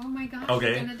 Oh my gosh,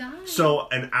 Okay. you're gonna die. So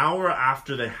an hour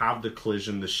after they have the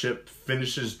collision, the ship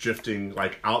finishes drifting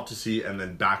like out to sea and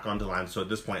then back onto land. So at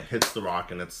this point, it hits the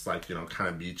rock and it's like, you know, kind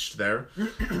of beached there.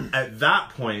 At that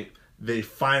point, they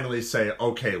finally say,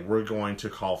 "Okay, we're going to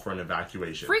call for an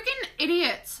evacuation." Freaking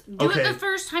idiots! Do Okay. it the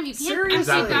first time. You can't Seriously. empty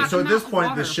Exactly. that So at this amount of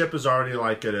point, the water. ship is already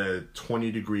like at a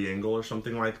 20-degree angle or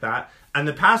something like that. And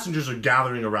the passengers are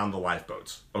gathering around the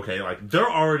lifeboats. Okay, like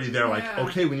they're already there. Like, Yeah.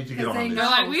 okay, we need to get 'Cause on they this. They're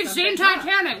like, we've seen Something's up.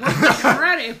 Titanic. We're fucking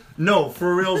ready. No,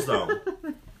 for reals though.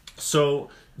 So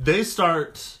they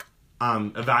start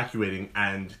evacuating,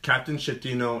 and Captain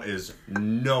Schettino is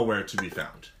nowhere to be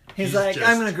found. He's like, just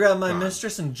I'm gonna grab my gone.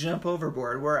 mistress and jump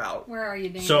overboard. We're out. Where are you,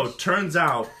 Danish? So turns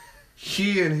out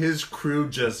he and his crew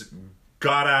just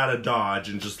got out of Dodge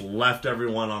and just left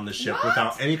everyone on the ship What?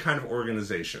 without any kind of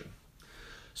organization.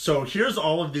 So here's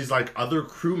all of these like other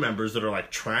crew members that are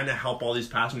like trying to help all these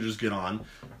passengers get on.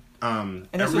 And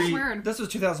this was Weird. This was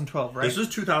 2012, right? This was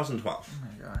 2012. Oh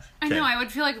my gosh. I know. Okay. I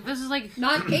would feel like this is like,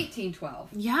 Not 1812.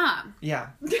 yeah. Yeah.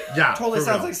 Yeah, Totally for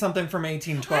sounds real. like something from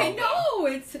 1812. I know,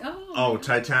 it's... Oh,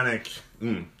 Titanic.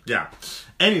 Yeah.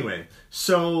 Anyway,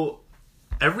 so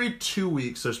every 2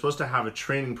 weeks they're supposed to have a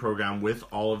training program with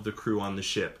all of the crew on the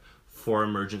ship for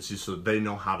emergencies so they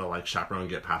know how to like chaperone and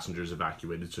get passengers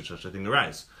evacuated should such a thing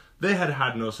arise. They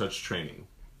had no such training.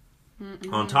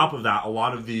 Mm-mm. On top of that, a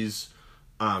lot of these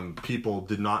people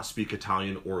did not speak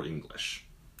Italian or English.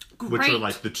 Which are Great.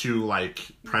 like the two like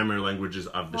primary languages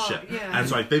of the Well, ship. yeah. And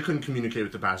so like they couldn't communicate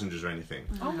with the passengers or anything.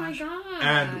 Oh my god.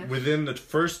 And within the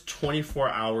first 24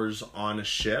 hours on a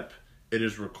ship, it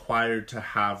is required to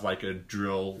have like a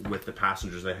drill with the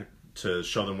passengers to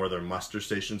show them where their muster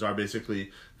stations are.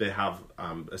 Basically, they have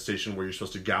a station where you're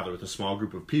supposed to gather with a small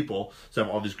group of people. So they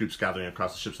have all these groups gathering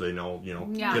across the ship so they know,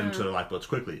 Yeah. get into their lifeboats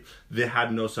quickly. They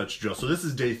had no such drill. So this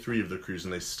is day 3 of the cruise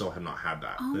and they still have not had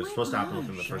that. Oh It's my supposed to happen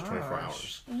within the gosh. first 24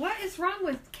 hours. What is wrong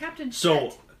with Captain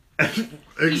So, Shit?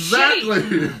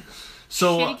 exactly.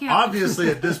 So, Shitty captain. obviously,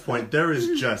 at this point, there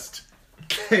is just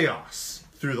chaos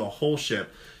through the whole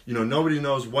ship. Nobody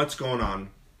knows what's going on.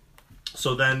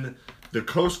 So then the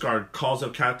Coast Guard calls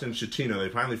up Captain Schettino. They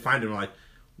finally find him and like,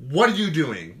 what are you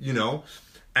doing?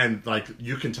 And like,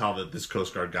 you can tell that this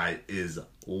Coast Guard guy is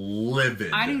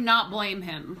livid. I do not blame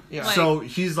him. Yeah. Like, So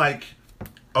he's like,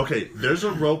 okay, there's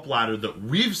a rope ladder that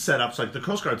we've set up. So like the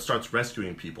Coast Guard starts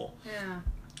rescuing people. Yeah.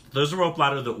 There's a rope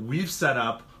ladder that we've set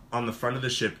up on the front of the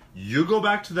ship. You go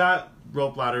back to that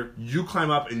rope ladder, you climb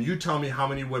up, and you tell me how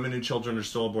many women and children are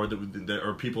still aboard that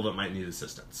are people that might need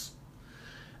assistance.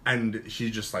 And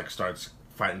he just like starts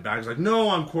fighting back. He's like, no,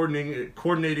 I'm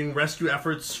coordinating rescue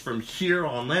efforts from here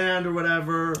on land or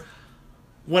whatever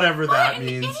that an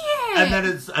means.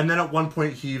 idiot. And then at one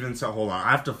point he even said, hold on,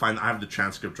 I have the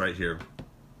transcript right here.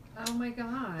 Oh my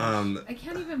gosh. I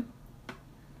can't even...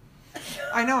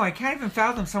 I know. I can't even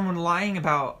fathom someone lying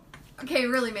about Okay, it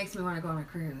really makes me want to go on a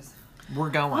cruise.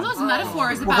 we're going. all those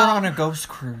metaphors We're going about on a ghost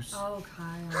cruise. Oh,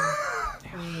 Kyle.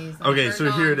 Please. Okay, We're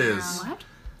so here it gone is. now. what?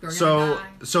 We're gonna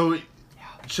So die.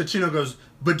 Schettino goes,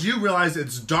 but do you realize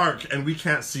it's dark and we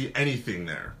can't see anything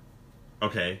there?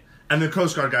 Okay. And the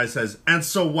Coast Guard guy says, and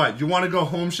so what? You want to go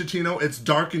home, Schettino? It's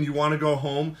dark and you want to go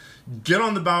home? Get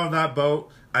on the bow of that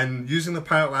boat and using the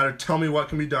pilot ladder, tell me what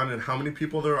can be done and how many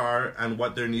people there are and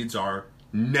what their needs are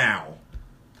now.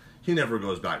 He never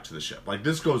goes back to the ship. Like,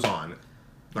 this goes on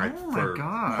like Oh my for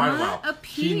God. quite a What while. a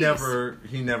He piece.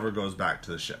 never goes back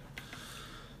to the ship.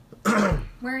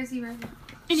 Where is he right now?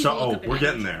 I need So, to look oh, up an we're image.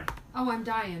 getting there. Oh, I'm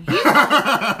dying.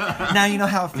 Now you know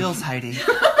how it feels, Heidi.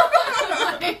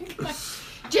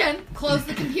 Jen, close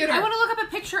the computer. I want to look up a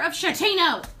picture of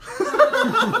Schettino.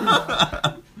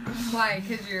 Why?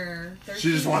 Because you're thirsty?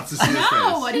 She just wants to see his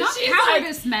No, face. not She's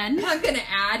cowardice men. I'm going to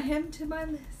add him to my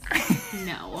list.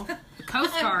 No.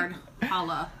 Coast Guard,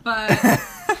 holla. But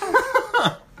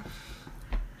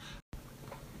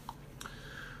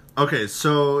Okay,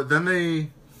 so then they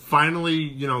finally,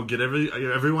 get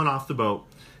everyone off the boat.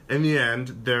 In the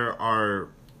end, there are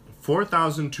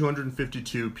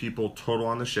 4,252 people total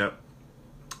on the ship.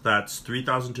 That's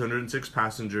 3,206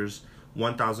 passengers,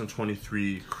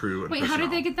 1,023 crew and wait, personnel. how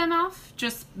did they get them off?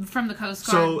 Just from the Coast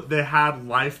Guard? So they had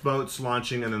lifeboats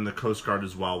launching, and then the Coast Guard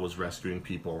as well was rescuing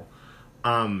people.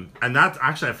 And that's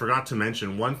actually, I forgot to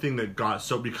mention, one thing that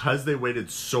because they waited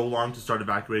so long to start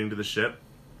evacuating to the ship,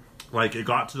 like it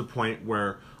got to the point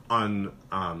where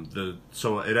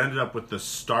so it ended up with the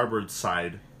starboard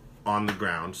side on the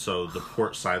ground, so the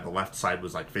port side, the left side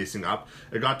was like facing up.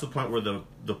 It got to the point where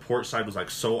the port side was like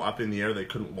so up in the air they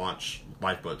couldn't launch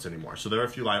lifeboats anymore. So there were a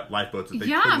few lifeboats that they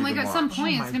couldn't I'm like even at some launch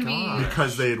point Oh it's my gonna God. be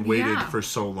because they had waited Yeah. for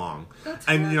so long. That's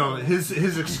And horrible.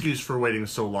 his excuse for waiting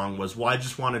so long was, well, I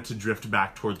just wanted to drift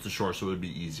back towards the shore so it would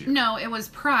be easier. No, it was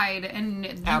pride, and you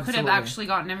could have Absolutely. actually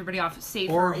gotten everybody off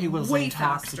safer. Or he was way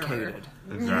intoxicated.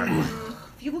 faster. Exactly.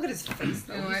 If you look at his face,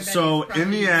 though. Oh, I bet So he's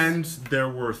in the probably- end, there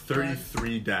were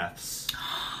 33 deaths.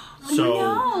 So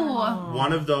No.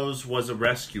 one of those was a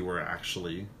rescuer,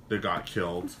 actually, that got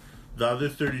killed. The other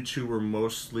 32 were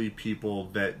mostly people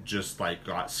that just like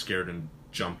got scared and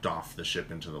jumped off the ship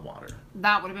into the water.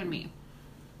 That would have been me.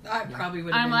 I probably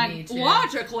would have I'm been me like, too.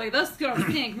 logically, this is gonna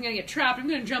stink. I'm gonna get trapped. I'm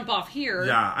gonna jump off here.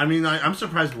 Yeah, I mean, I'm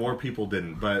surprised more people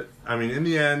didn't, but I mean, in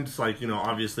the end, like,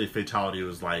 obviously fatality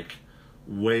was like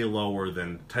way lower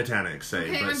than Titanic, say,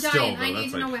 Okay, but I'm still, dying. though, I need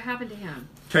that's to know like what happened to him.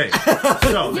 okay.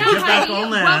 So Yeah, they get back Heidi, on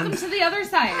welcome land. to the other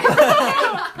side.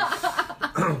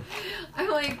 I'm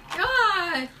like,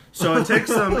 God. So it takes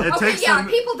them. It Okay, takes yeah, them.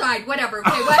 people died. Whatever.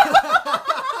 Okay, what?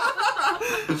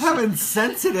 How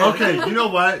insensitive. Okay, you know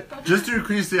what? Just to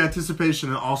increase the anticipation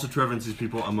and also to reverence these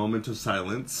people, a moment of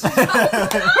silence.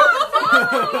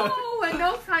 Oh, and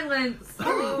no silence.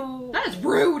 Oh, That is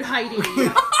rude, Heidi.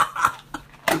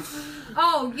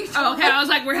 oh, you. Oh, okay, I was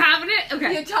like, we're having it.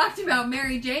 Okay. You talked about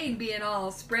Mary Jane being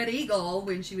all spread eagle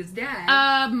when she was dead.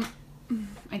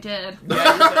 I did. She's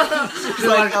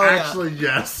like, oh, yeah. actually,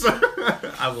 yes.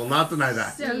 I will not deny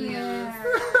that. so yeah.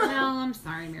 Well, I'm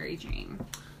sorry, Mary Jane.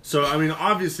 So, I mean,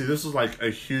 obviously, this was like a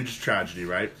huge tragedy,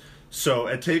 right? So,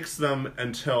 it takes them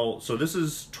until. So, this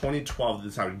is 2012.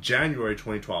 This happened January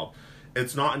 2012.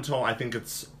 It's not until I think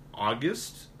it's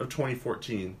August of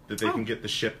 2014 that they can get the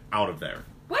ship out of there.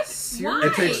 What? Why?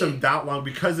 It takes them that long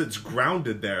because it's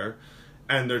grounded there,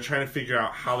 and they're trying to figure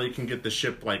out how they can get the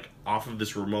ship like off of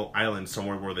this remote island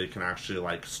somewhere where they can actually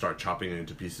like start chopping it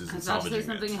into pieces I and was about to say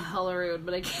salvaging something it. hella rude,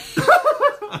 but I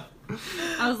can't.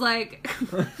 I was like,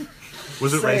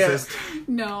 Was it Say it. racist?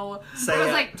 no. Say I was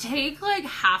it. like, take like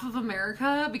half of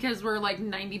America because we're like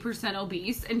 90%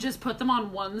 obese and just put them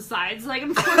on one side so I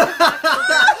can.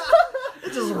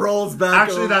 It just rolls back.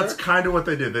 Actually, over. that's kind of what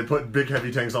they did. They put big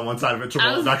heavy tanks on one side of it to I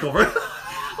roll it was- back over.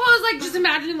 Well, I was like, just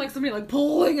imagining like somebody like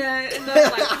pulling it and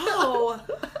then like, oh,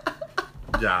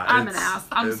 Yeah, I'm an it's- ass.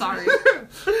 I'm it's- sorry.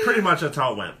 Pretty much that's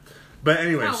how it went. But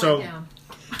anyway, Oh, so went down.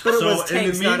 But it so was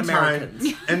tanks, in the not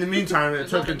meantime,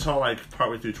 Americans. it took until like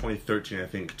partway through 2013, I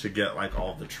think, to get like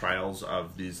all the trials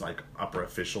of these like upper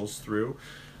officials through.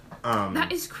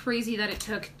 That is crazy that it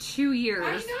took 2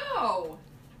 years. I know.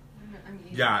 I mean,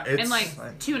 Yeah, it's And like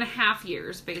 2.5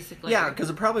 years, basically. Yeah, because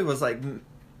it probably was like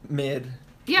mid.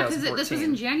 Yeah, because this was 2014.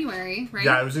 in January, right?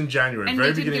 yeah, it was in January, And very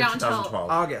they didn't beginning get of out until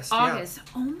 2012. August. August.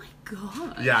 Oh my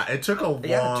god. Yeah, it took a long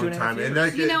Yeah, 2.5 time, years. and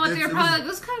like, You know what? They were it probably was- like,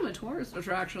 this is kind of a tourist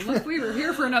attraction. Look, we were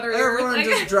here for another Yeah. year. Everyone Like,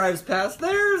 just drives past.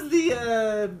 There's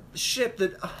the ship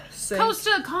that sank.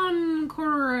 Costa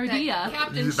Concordia. that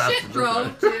Captain That's Shit the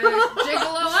drove to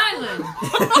Gigolo Island.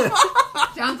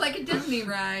 Sounds like a Disney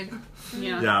ride.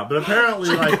 Yeah. Yeah, but apparently,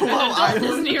 like, Adult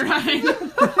Disney ride.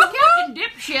 Captain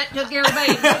Dipshit took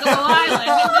everybody to Bigelow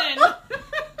Island,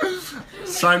 and then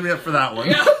sign me up for that one.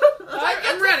 yeah,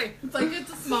 I'm ready. It's like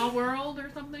It's a Small World or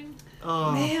something.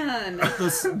 Oh, Man,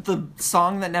 the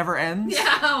song that never ends.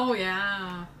 Yeah, oh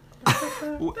yeah.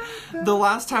 The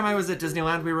last time I was at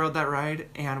Disneyland, we rode that ride,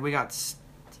 and we got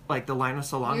like the line was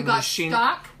so long. You the got machine,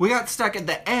 stuck? We got stuck at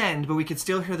the end, but we could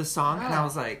still hear the song, and I Oh.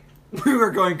 was like, we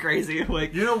were going crazy.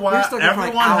 Like, You know we were what? stuck there for, like,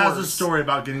 Everyone has a hours. story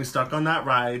about getting stuck on that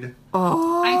ride.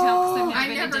 Oh, I don't. 'Cause I've I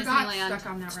never never been to got Disneyland. stuck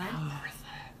on that ride.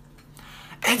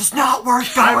 it's not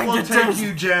worth I going will to take Disney.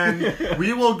 you, Jen.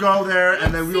 We will go there,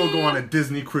 and then we will go on a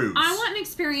Disney cruise. I want an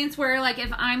experience where, like, if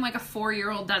I'm like a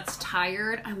 4-year-old that's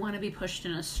tired, I want to be pushed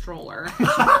in a stroller.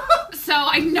 So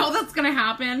I know that's gonna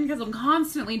happen, can because I'm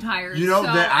constantly tired. You know,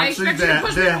 so they I actually expect you to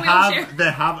push me in a wheelchair.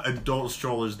 they have adult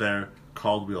strollers there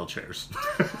called wheelchairs.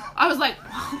 I was like,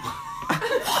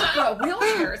 but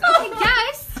wheelchairs. Okay,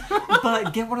 yes.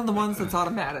 But get one of the ones that's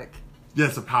automatic.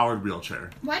 Yes, a powered wheelchair.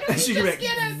 Why don't She you can just make-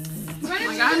 get a? Why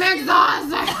don't you I'm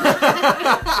exhausted.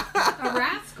 a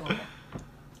rascal?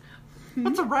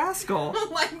 What's a rascal?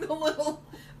 Like the little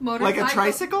motorcycle. Like a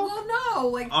tricycle? Well, no,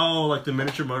 like Oh, like the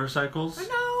miniature motorcycles?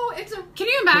 no, it's a. Can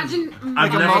you imagine?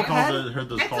 I've a never moped? heard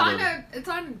those It's called. on it's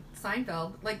on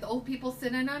Seinfeld. Like the old people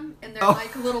sit in them, and they're Oh.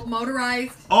 like little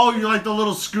motorized. Oh, you're like the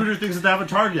little scooter things that they have at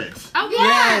Target. Oh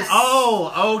Yes.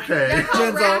 Oh, They're okay.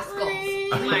 called Jen's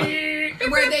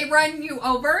rascals. Where they run you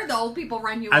over, the old people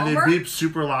run you And they over. beep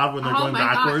super loud when they're Oh going my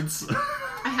gosh. backwards.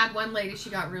 I had one lady, she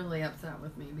got really upset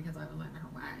with me because I was in her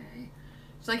way.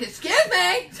 She's like, "Excuse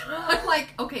me." I'm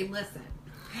like, "Okay, listen."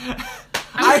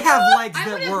 I have legs I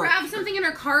would that have work. grabbed something in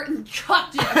her cart and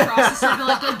chucked it across the street and be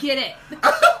like, go get it.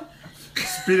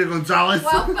 Speedy Gonzalez.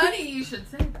 Well, funny you should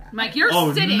say that. I'm like, you're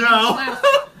Oh, sitting. no. I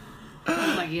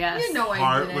was like, yes. You know I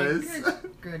Heartless. did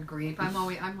it. Good grief. I'm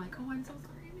like, oh, I'm so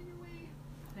sorry I'm in your way.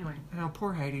 Anyway. Oh,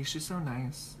 poor Heidi. She's so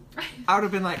nice. I would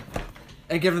have been like,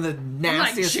 and given the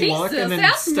nastiest Jesus, look and then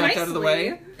that's stepped out of the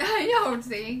nicely. way. I know,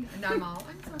 see? And I'm all,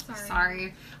 I'm so sorry.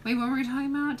 Sorry. Wait, what were we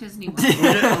talking about? Disney World.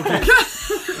 Okay.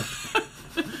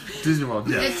 Disney World,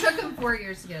 It yes. took him 4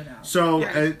 years to get it out. So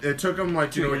Yeah. it took them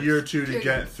like, you know, a year or two to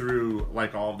get through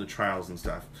like all of the trials and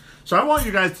stuff. So I want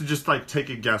you guys to just like take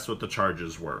a guess what the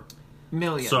charges were.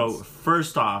 Millions. So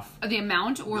first off, The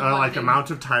amount or what like they-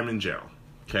 amount of time in jail.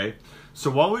 Okay. So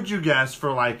what would you guess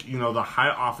for like, you know, the high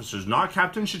officers, not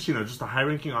Captain Shatino, just the high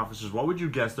ranking officers, what would you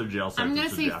guess their jail sentence I'm going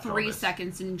would to be say after all 3 this?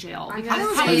 seconds in jail. I'm Because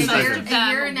going to Three say seconds. a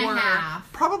year and a were- half.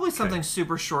 probably something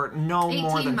super short, no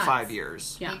more 18 than months. 5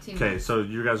 years. Yeah. 18 Okay, months. so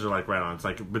you guys are like right on. It's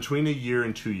like between a year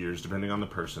and 2 years, depending on the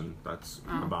person. That's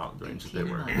Oh. about the range that they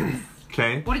 18 were. months.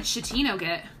 Okay. What did Shatino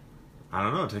get? I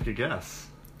don't know. Take a guess.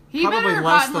 He Probably better have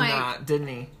less gotten, than like, that, didn't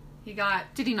he? He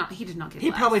got. Did he not? He did not get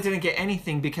He less. probably didn't get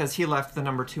anything because he left the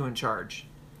number 2 in charge.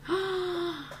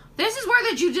 This is where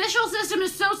the judicial system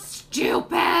is so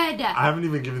stupid. I haven't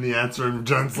even given the answer, and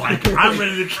Jen's like, I'm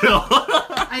ready to kill.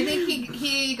 I think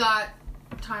he got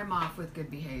time off with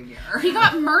good behavior. He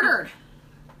got murdered.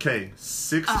 Okay,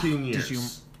 16 years. did you-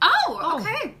 Oh,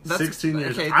 okay. 16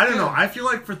 years. okay, I don't know. good. I feel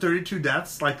like for 32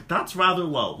 deaths, like that's rather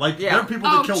low. Like Yeah. there are people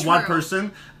that Oh, kill one true.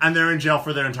 person and they're in jail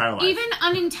for their entire life. Even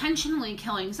unintentionally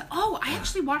killing. Oh, I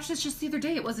actually watched this just the other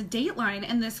day. It was a Dateline,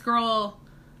 and this girl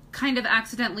kind of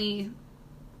accidentally.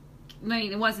 I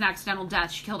mean, it was an accidental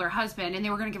death. She killed her husband, and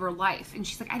they were going to give her life. And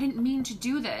she's like, I didn't mean to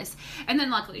do this. And then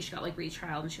luckily she got like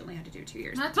retrialed, and she only had to do 2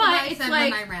 years. That's but what I it's said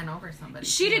like, when I ran over somebody.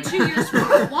 she did 2 years for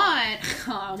one.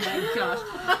 Oh my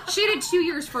gosh. She did 2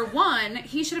 years for one.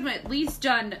 He should have at least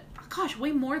done, gosh,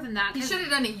 way more than that. He 'cause should have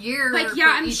done a year Like, for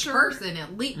yeah, I'm each sure- person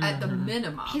at least at the Mm-hmm.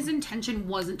 minimum. His intention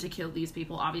wasn't to kill these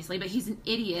people, obviously, but he's an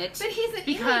idiot. But he's an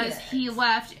because idiot. he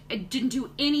left and didn't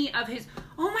do any of his.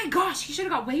 Oh my gosh, he should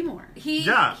have got way more. he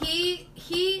Yeah. he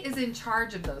is in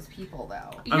charge of those people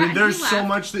though. I mean, Yeah, there's he so left.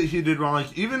 much that he did wrong.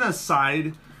 Like, even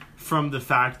aside from the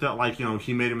fact that, like, you know,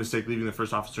 he made a mistake leaving the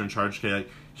first officer in charge. Okay,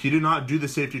 like, he did not do the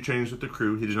safety trainings with the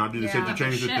crew. He did not do the Yeah. safety The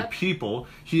trainings with the ship. people.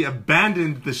 He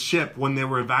abandoned the ship when they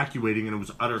were evacuating, and it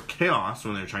was utter chaos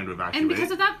when they were trying to evacuate. And because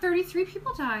of that, 33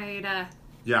 people died.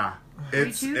 yeah,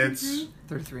 it's 32,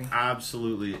 33.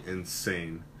 absolutely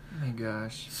insane. Oh my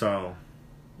gosh. So,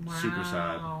 super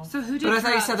sad. So who did? But I thought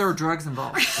you drugs? said there were drugs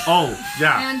involved. Oh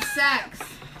yeah. And sex.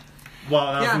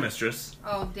 Well, that was Yeah. the mistress.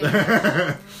 Oh damn.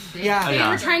 Yeah. They Yeah.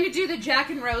 were trying to do the Jack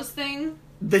and Rose thing.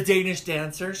 The Danish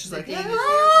dancer. She's like, Danish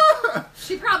 "Ah!"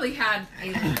 She probably had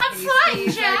a flying,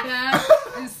 stage Jack. like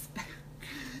that.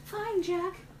 Flying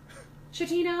Jack,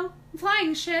 Shatino,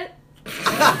 flying shit.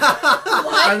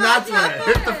 And that's when it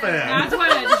hit the fan. That's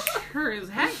when it sure as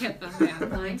heck hit the fan.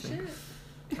 Flying shit.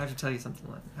 I have to tell you something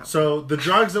like that. So the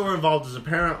drugs that were involved is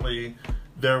apparently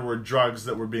there were drugs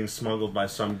that were being smuggled by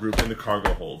some group in the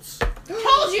cargo holds,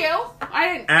 Told you.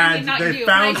 I did and not they you.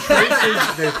 found I-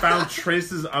 traces. They found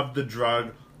traces of the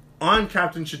drug on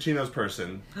Captain Shatino's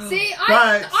person. See,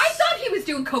 But- I thought he was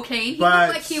doing cocaine. He but-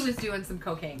 looked like he was doing some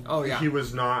cocaine. Oh yeah. He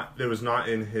was not. It was not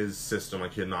in his system.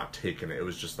 Like he had not taken it. It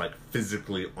was just like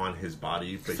physically on his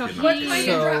body, but So he had What not he- kind,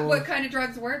 taken it. So- what kind of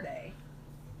drugs were they?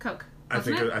 Coke. I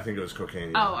think. Wasn't it? I think it was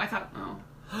cocaine. Oh, I thought.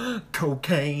 Oh.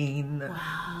 Cocaine.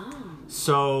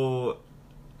 So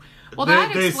Well,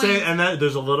 that they explains. say, and that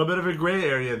there's a little bit of a gray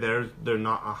area there. They're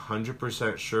not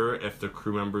 100% sure if the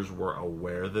crew members were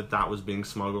aware that that was being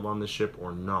smuggled on the ship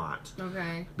or not,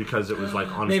 Okay. because it was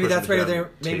like on. Maybe his that's person why that they're.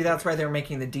 hadn't Maybe taken that's it. why they're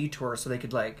making the detour so they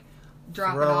could like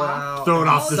drop throw it it off. out. Throw it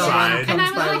off the Someone side. comes And I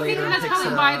was by like later thinking and that's picks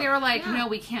probably it why up. they were like, Yeah. no,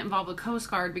 we can't involve the Coast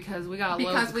Guard because we got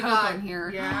loads Because of we coke got in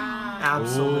here. Yeah.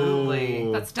 Absolutely.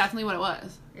 Ooh. That's definitely what it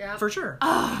was. Yeah. For sure.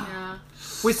 Yeah.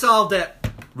 We solved it.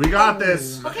 We got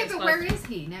this. Okay, but where is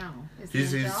he now? Is he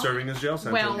He's in jail? serving his jail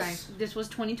sentence. Well, Okay. this was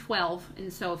 2012,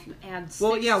 and so if you add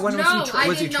Well, six- yeah, when No, was he, I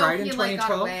was he didn't tried know in if he, like, got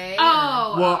 2012? away,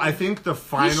 Oh, Well, I think the should've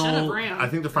final. ran. I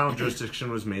think the final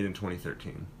jurisdiction was made in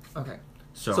 2013. Okay.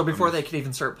 So, So before I mean, they could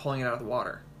even start pulling it out of the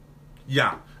water.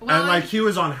 yeah, Well, and like he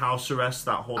was on house arrest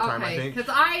that whole time. I Okay, think. because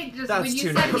I just That's when you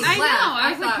too said he nice. left, I know, I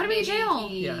was like, thought put him in maybe jail.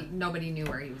 Yeah. Nobody knew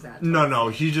where he was at. No,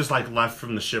 he just like left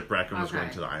from the shipwreck and was Okay. going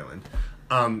to the island.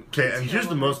 Okay, and here's the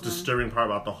terrible most person. disturbing part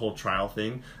about the whole trial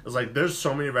thing is like there's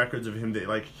so many records of him that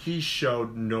like he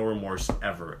showed no remorse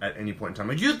ever at any point in time.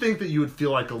 Like you'd think that you would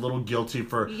feel like a little guilty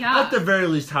for Yeah. at the very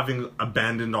least having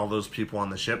abandoned all those people on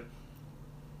the ship.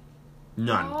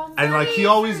 None. Oh, And like he very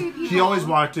always people.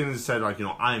 walked in and said like, you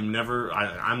know, I'm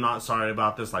not sorry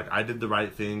about this, like I did the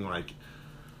right thing, like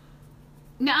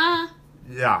Nah,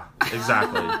 yeah,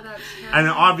 exactly. That's And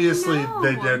obviously No.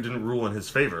 they didn't rule in his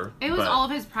favor. it was but- all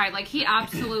of his pride. Like he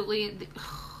absolutely.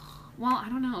 Well, I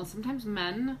don't know. Sometimes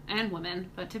men and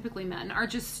women, but typically men, are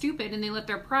just stupid and they let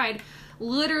their pride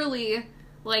literally,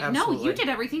 like, no, Absolutely. you did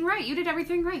everything right. You did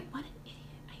everything right. What an idiot.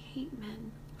 I hate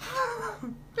men.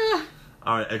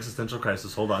 All right, existential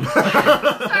crisis. Hold on.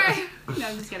 Sorry. No,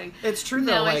 I'm just kidding. It's true No,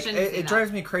 though. I Like shouldn't say it that.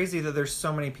 drives me crazy that there's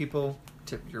so many people.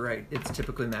 You're right. It's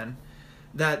typically men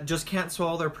that just can't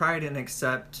swallow their pride and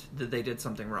accept that they did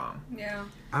something wrong. Yeah.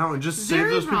 I don't know, just save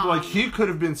Very those people. Like wrong. he could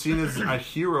have been seen as a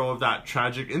hero of that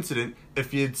tragic incident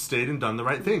if he had stayed and done the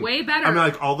right thing. Way better. I mean,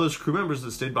 like all those crew members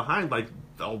that stayed behind, like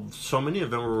so many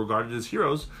of them were regarded as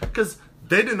heroes because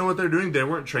they didn't know what they're doing. They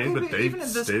weren't trained, but they even at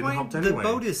this stayed and point, helped the anyway.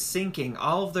 boat is sinking.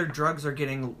 All of their drugs are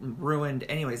getting ruined.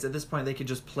 Anyways, at this point, they could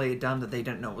just play it down that they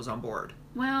didn't know was on board.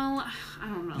 Well, I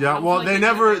don't know. Yeah, I feel well, like they could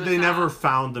never get away with they that. never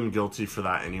found them guilty for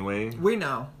that anyway. We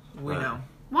know. We Right. know.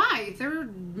 Why?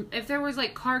 If there was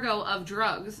like cargo of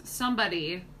drugs,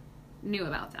 somebody knew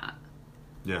about that.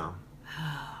 Yeah.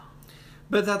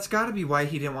 But that's got to be why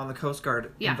he didn't want the Coast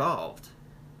Guard Yeah. involved.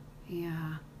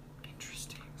 Yeah.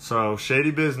 Interesting. So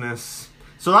shady business.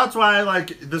 So that's why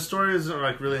like the story isn't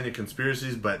like really any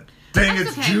conspiracies, but dang, That's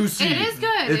it's okay. juicy. It is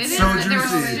good. It's It is so good. There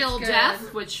was juicy. still Good.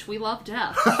 death, which we love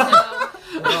death. So.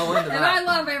 Well, we're into And that. I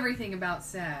love everything about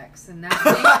sex, and that's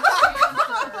the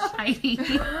Heidi. And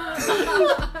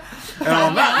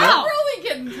on that I'm Wow. really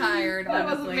getting tired, That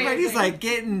was honestly. amazing. Heidi's like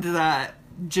getting to that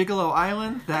Gigolo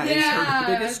Island. That is Yeah,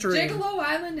 her biggest dream. Gigolo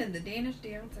Island and the Danish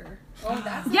Dancer. Oh,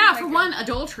 that's Yeah, for one,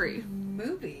 adultery.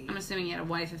 movie. I'm assuming he had a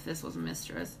wife if this was a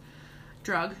mistress.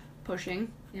 Drug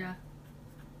pushing. Yeah.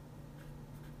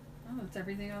 Oh, that's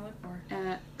everything I look for.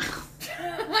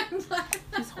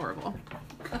 It's horrible.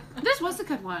 This was a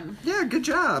good one. Yeah, good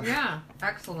job. Yeah,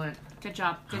 excellent. Good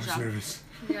job. I Good was job. nervous.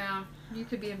 Yeah, you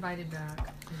could be invited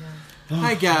back. Yeah.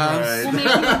 Hi, guys. Right. We'll make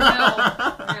it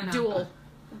a I know. duel.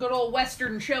 Good old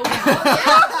Western show.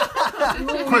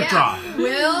 Quick draw.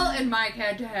 Will and Mike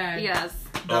head to head. Yes.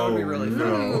 That would be Oh, really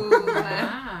no. funny.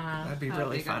 Ah. That'd be That would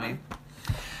really be good. funny.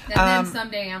 And then Um,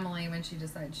 someday Emily, when she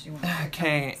decides she wants to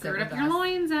Okay. sit Gird up with your us.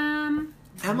 loins,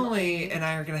 Emily and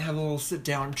I are gonna have a little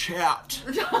sit-down chat.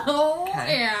 Oh,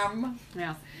 Okay. Em.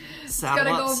 Yeah. Saddle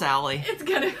gonna up, go- Sally. It's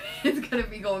gonna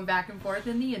be going back and forth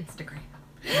in the Instagram.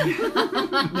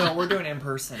 No, we're doing it in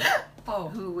person.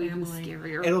 Oh, Ooh, even Emily.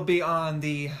 scarier. It'll be on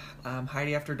the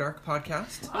Heidi After Dark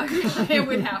podcast. It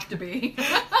would have to be.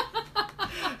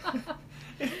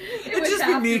 It'd just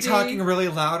be me talking really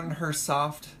loud in her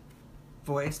soft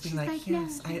voice, being She's like, like,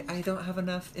 yes, "No." I don't have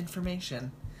enough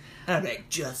information. And I'm like,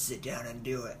 just sit down and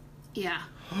do it. Yeah.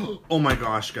 Oh my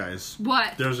gosh, guys.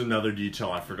 What? There's another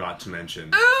detail I forgot to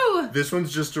mention. Ooh! This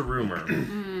one's just a rumor.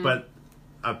 But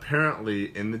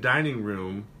apparently, in the dining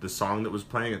room, the song that was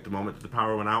playing at the moment that the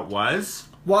power went out was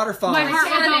Waterfall. My heart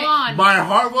will go Titanic. on. My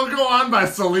Heart Will Go On by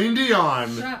Celine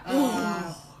Dion. Shut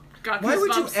up. Got Why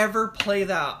would you goosebumps. ever play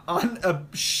that on a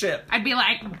ship? I'd be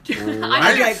like, I'd be I'm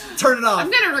like, turn it off.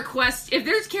 gonna request if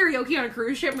there's karaoke on a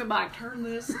cruise ship. I'm like, turn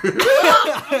this. I'm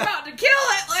about to kill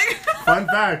it. Like, Fun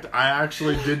fact, I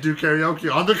actually did do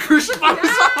karaoke on the cruise ship I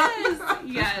was on.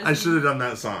 yes. I should have done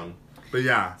that song. But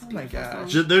yeah. Oh my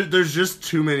gosh. There's just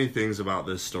too many things about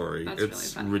this story. That's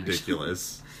It's really funny.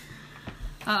 ridiculous.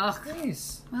 Ugh.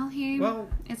 Nice. Well, Well,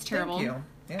 it's terrible. Thank you.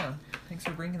 Yeah. Thanks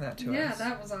for bringing that to Yeah, us.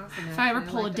 that was awesome. If I ever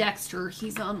actually. pull a liked it. Dexter,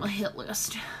 he's on my hit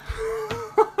list.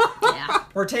 Yeah.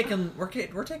 We're taking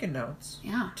notes.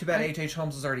 Yeah. Too bad H.H.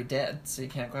 Holmes is already dead, so you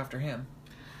can't go after him.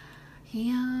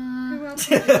 Yeah. Who else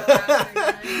did you have?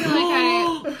 I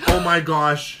feel like Oh my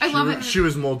gosh. I love was, it. She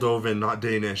was Moldovan, not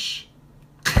Danish.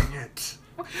 it.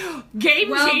 Game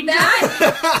Well, changer.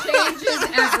 that changes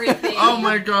everything. Oh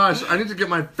my gosh, I need to get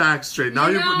my facts straight. Now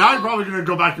You you're know- now you're probably gonna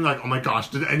go back and be like, oh my gosh,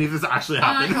 did any of this actually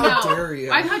happen? How dare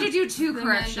you. I've had to do 2 The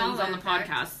corrections Mandela on the effect.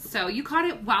 podcast, so you caught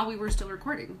it while we were still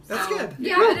recording. That's so. good.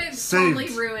 Yeah, but it Saved.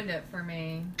 totally ruined it for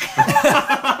me.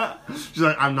 She's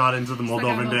like, I'm not into the like,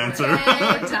 Moldovan I'm over it. dancer.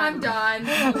 Hey, I'm done.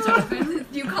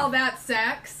 You call that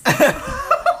sex?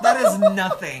 That is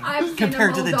nothing I've seen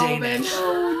compared a to the Moldovan. Danish.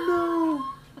 Oh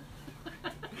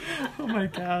Oh my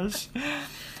gosh.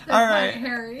 That's All not right.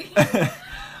 Harry.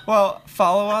 Well,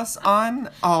 follow us on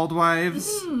Ald Wives,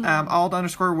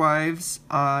 Ald_wives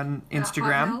on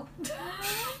Instagram.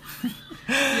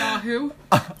 Yahoo.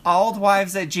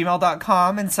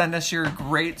 Aldwives@gmail.com and send us your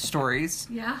great stories.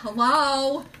 Yeah,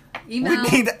 hello. We Email.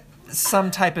 need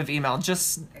some type of email.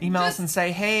 Just email us Just- and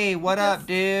say, hey, what up,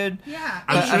 dude? Yeah.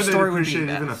 I'm A sure they'd story would be appreciate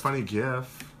even a best. funny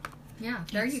gif. Yeah,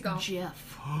 there you go. Jeff.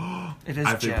 It is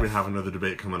I think Jif. we have another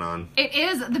debate coming on. It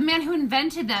is the man who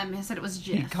invented them. He said it was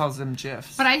He GIF, calls them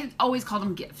GIFs. but I always called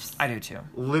them GIFs. I do too.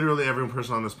 Literally every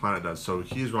person on this planet does, so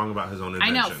he's wrong about his own I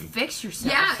invention. know. Fix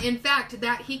yourself. Yeah, in fact,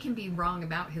 that he can be wrong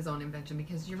about his own invention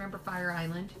because you remember Fire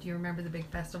Island? Do you remember the big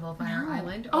festival, Fire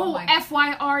Island? Oh, my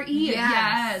FYRE. Yes.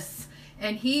 Yes.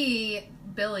 And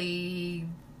Billy,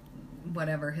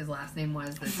 whatever his last name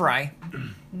was. Fry.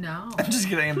 No. I'm just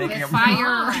kidding. I'm making It's a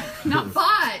Fire. not.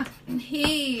 But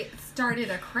he started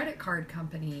a credit card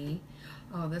company.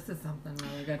 Oh, this is something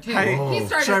really good too. Hey, He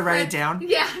started should I a write it down?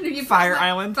 Yeah. You Fire put-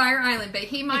 Island? Fire Island. But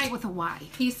he might. It's with a Y.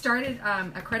 He started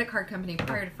a credit card company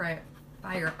prior to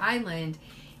Fire Island,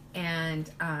 and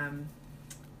what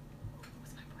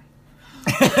was my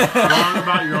point? Wrong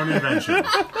about your own invention.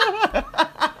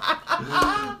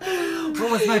 What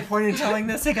was my point in telling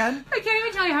this again? I can't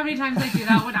even tell you how many times I do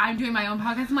that when I'm doing my own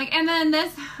podcast. I'm like, and then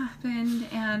this happened,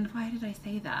 and why did I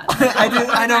say that?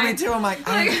 I know, me too. I'm like,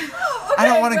 I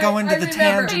don't want to go into the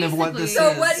tangent of what this basically.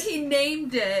 is. So what he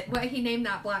named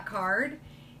that black card,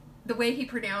 the way he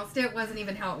pronounced it wasn't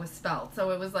even how it was spelled. So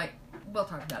it was like, we'll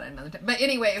talk about it another time. But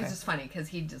anyway, it was just funny because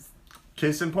he just.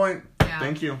 Case in point. Yeah.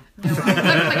 Thank you.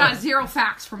 I got 0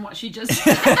 facts from what she just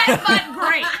said, but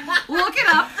great. Look it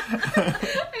up.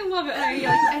 I love it.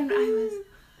 And I was.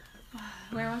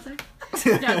 Where was I?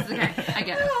 Yes, okay. I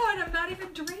get it. Oh, and I'm not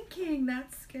even drinking.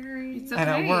 That's scary. It's okay. I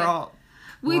know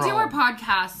We we're do all our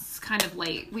podcasts kind of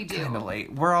late. We do. kind of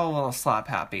late. We're all a little slap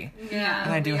happy. Yeah.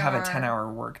 And I do we have a are.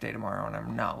 10-hour work day tomorrow, and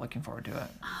I'm not looking forward to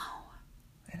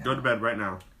it. Go to bed right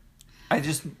now. I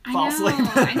just I fall know. asleep.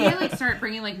 I need to like start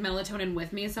bringing like melatonin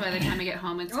with me, so by the time I get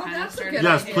home, it's Oh, kind of that's a starting. good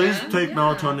Yes, idea. please take Yeah.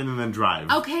 melatonin and then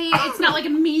drive. Okay, it's not like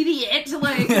immediate.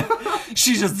 Like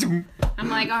She just I'm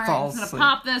like, all right, Fall I'm gonna asleep.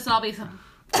 pop this. I'll be.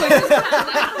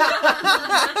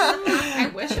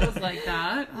 I wish it was like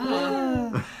that.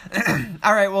 Oh.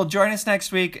 All right, well, join us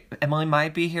next week. Emily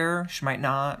might be here. She might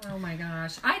not. Oh my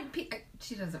gosh.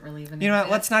 She doesn't really even. You know what?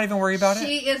 exist. Let's not even worry about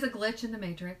She it. is a glitch in the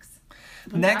Matrix.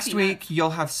 Next happy week,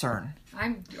 you'll have CERN.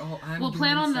 I'm We'll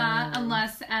plan doing on that so.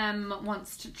 unless M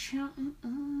wants to chat.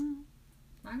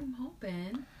 I'm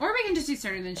hoping. Or we can just do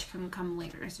CERN and then she can come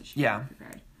later. So she Yeah. can be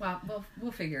prepared. Well,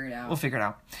 we'll figure it out. We'll figure it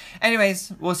out.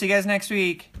 Anyways, we'll see you guys next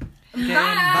week. Bye.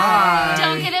 Bye.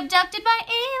 Don't get abducted by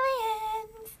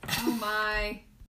aliens. Oh my.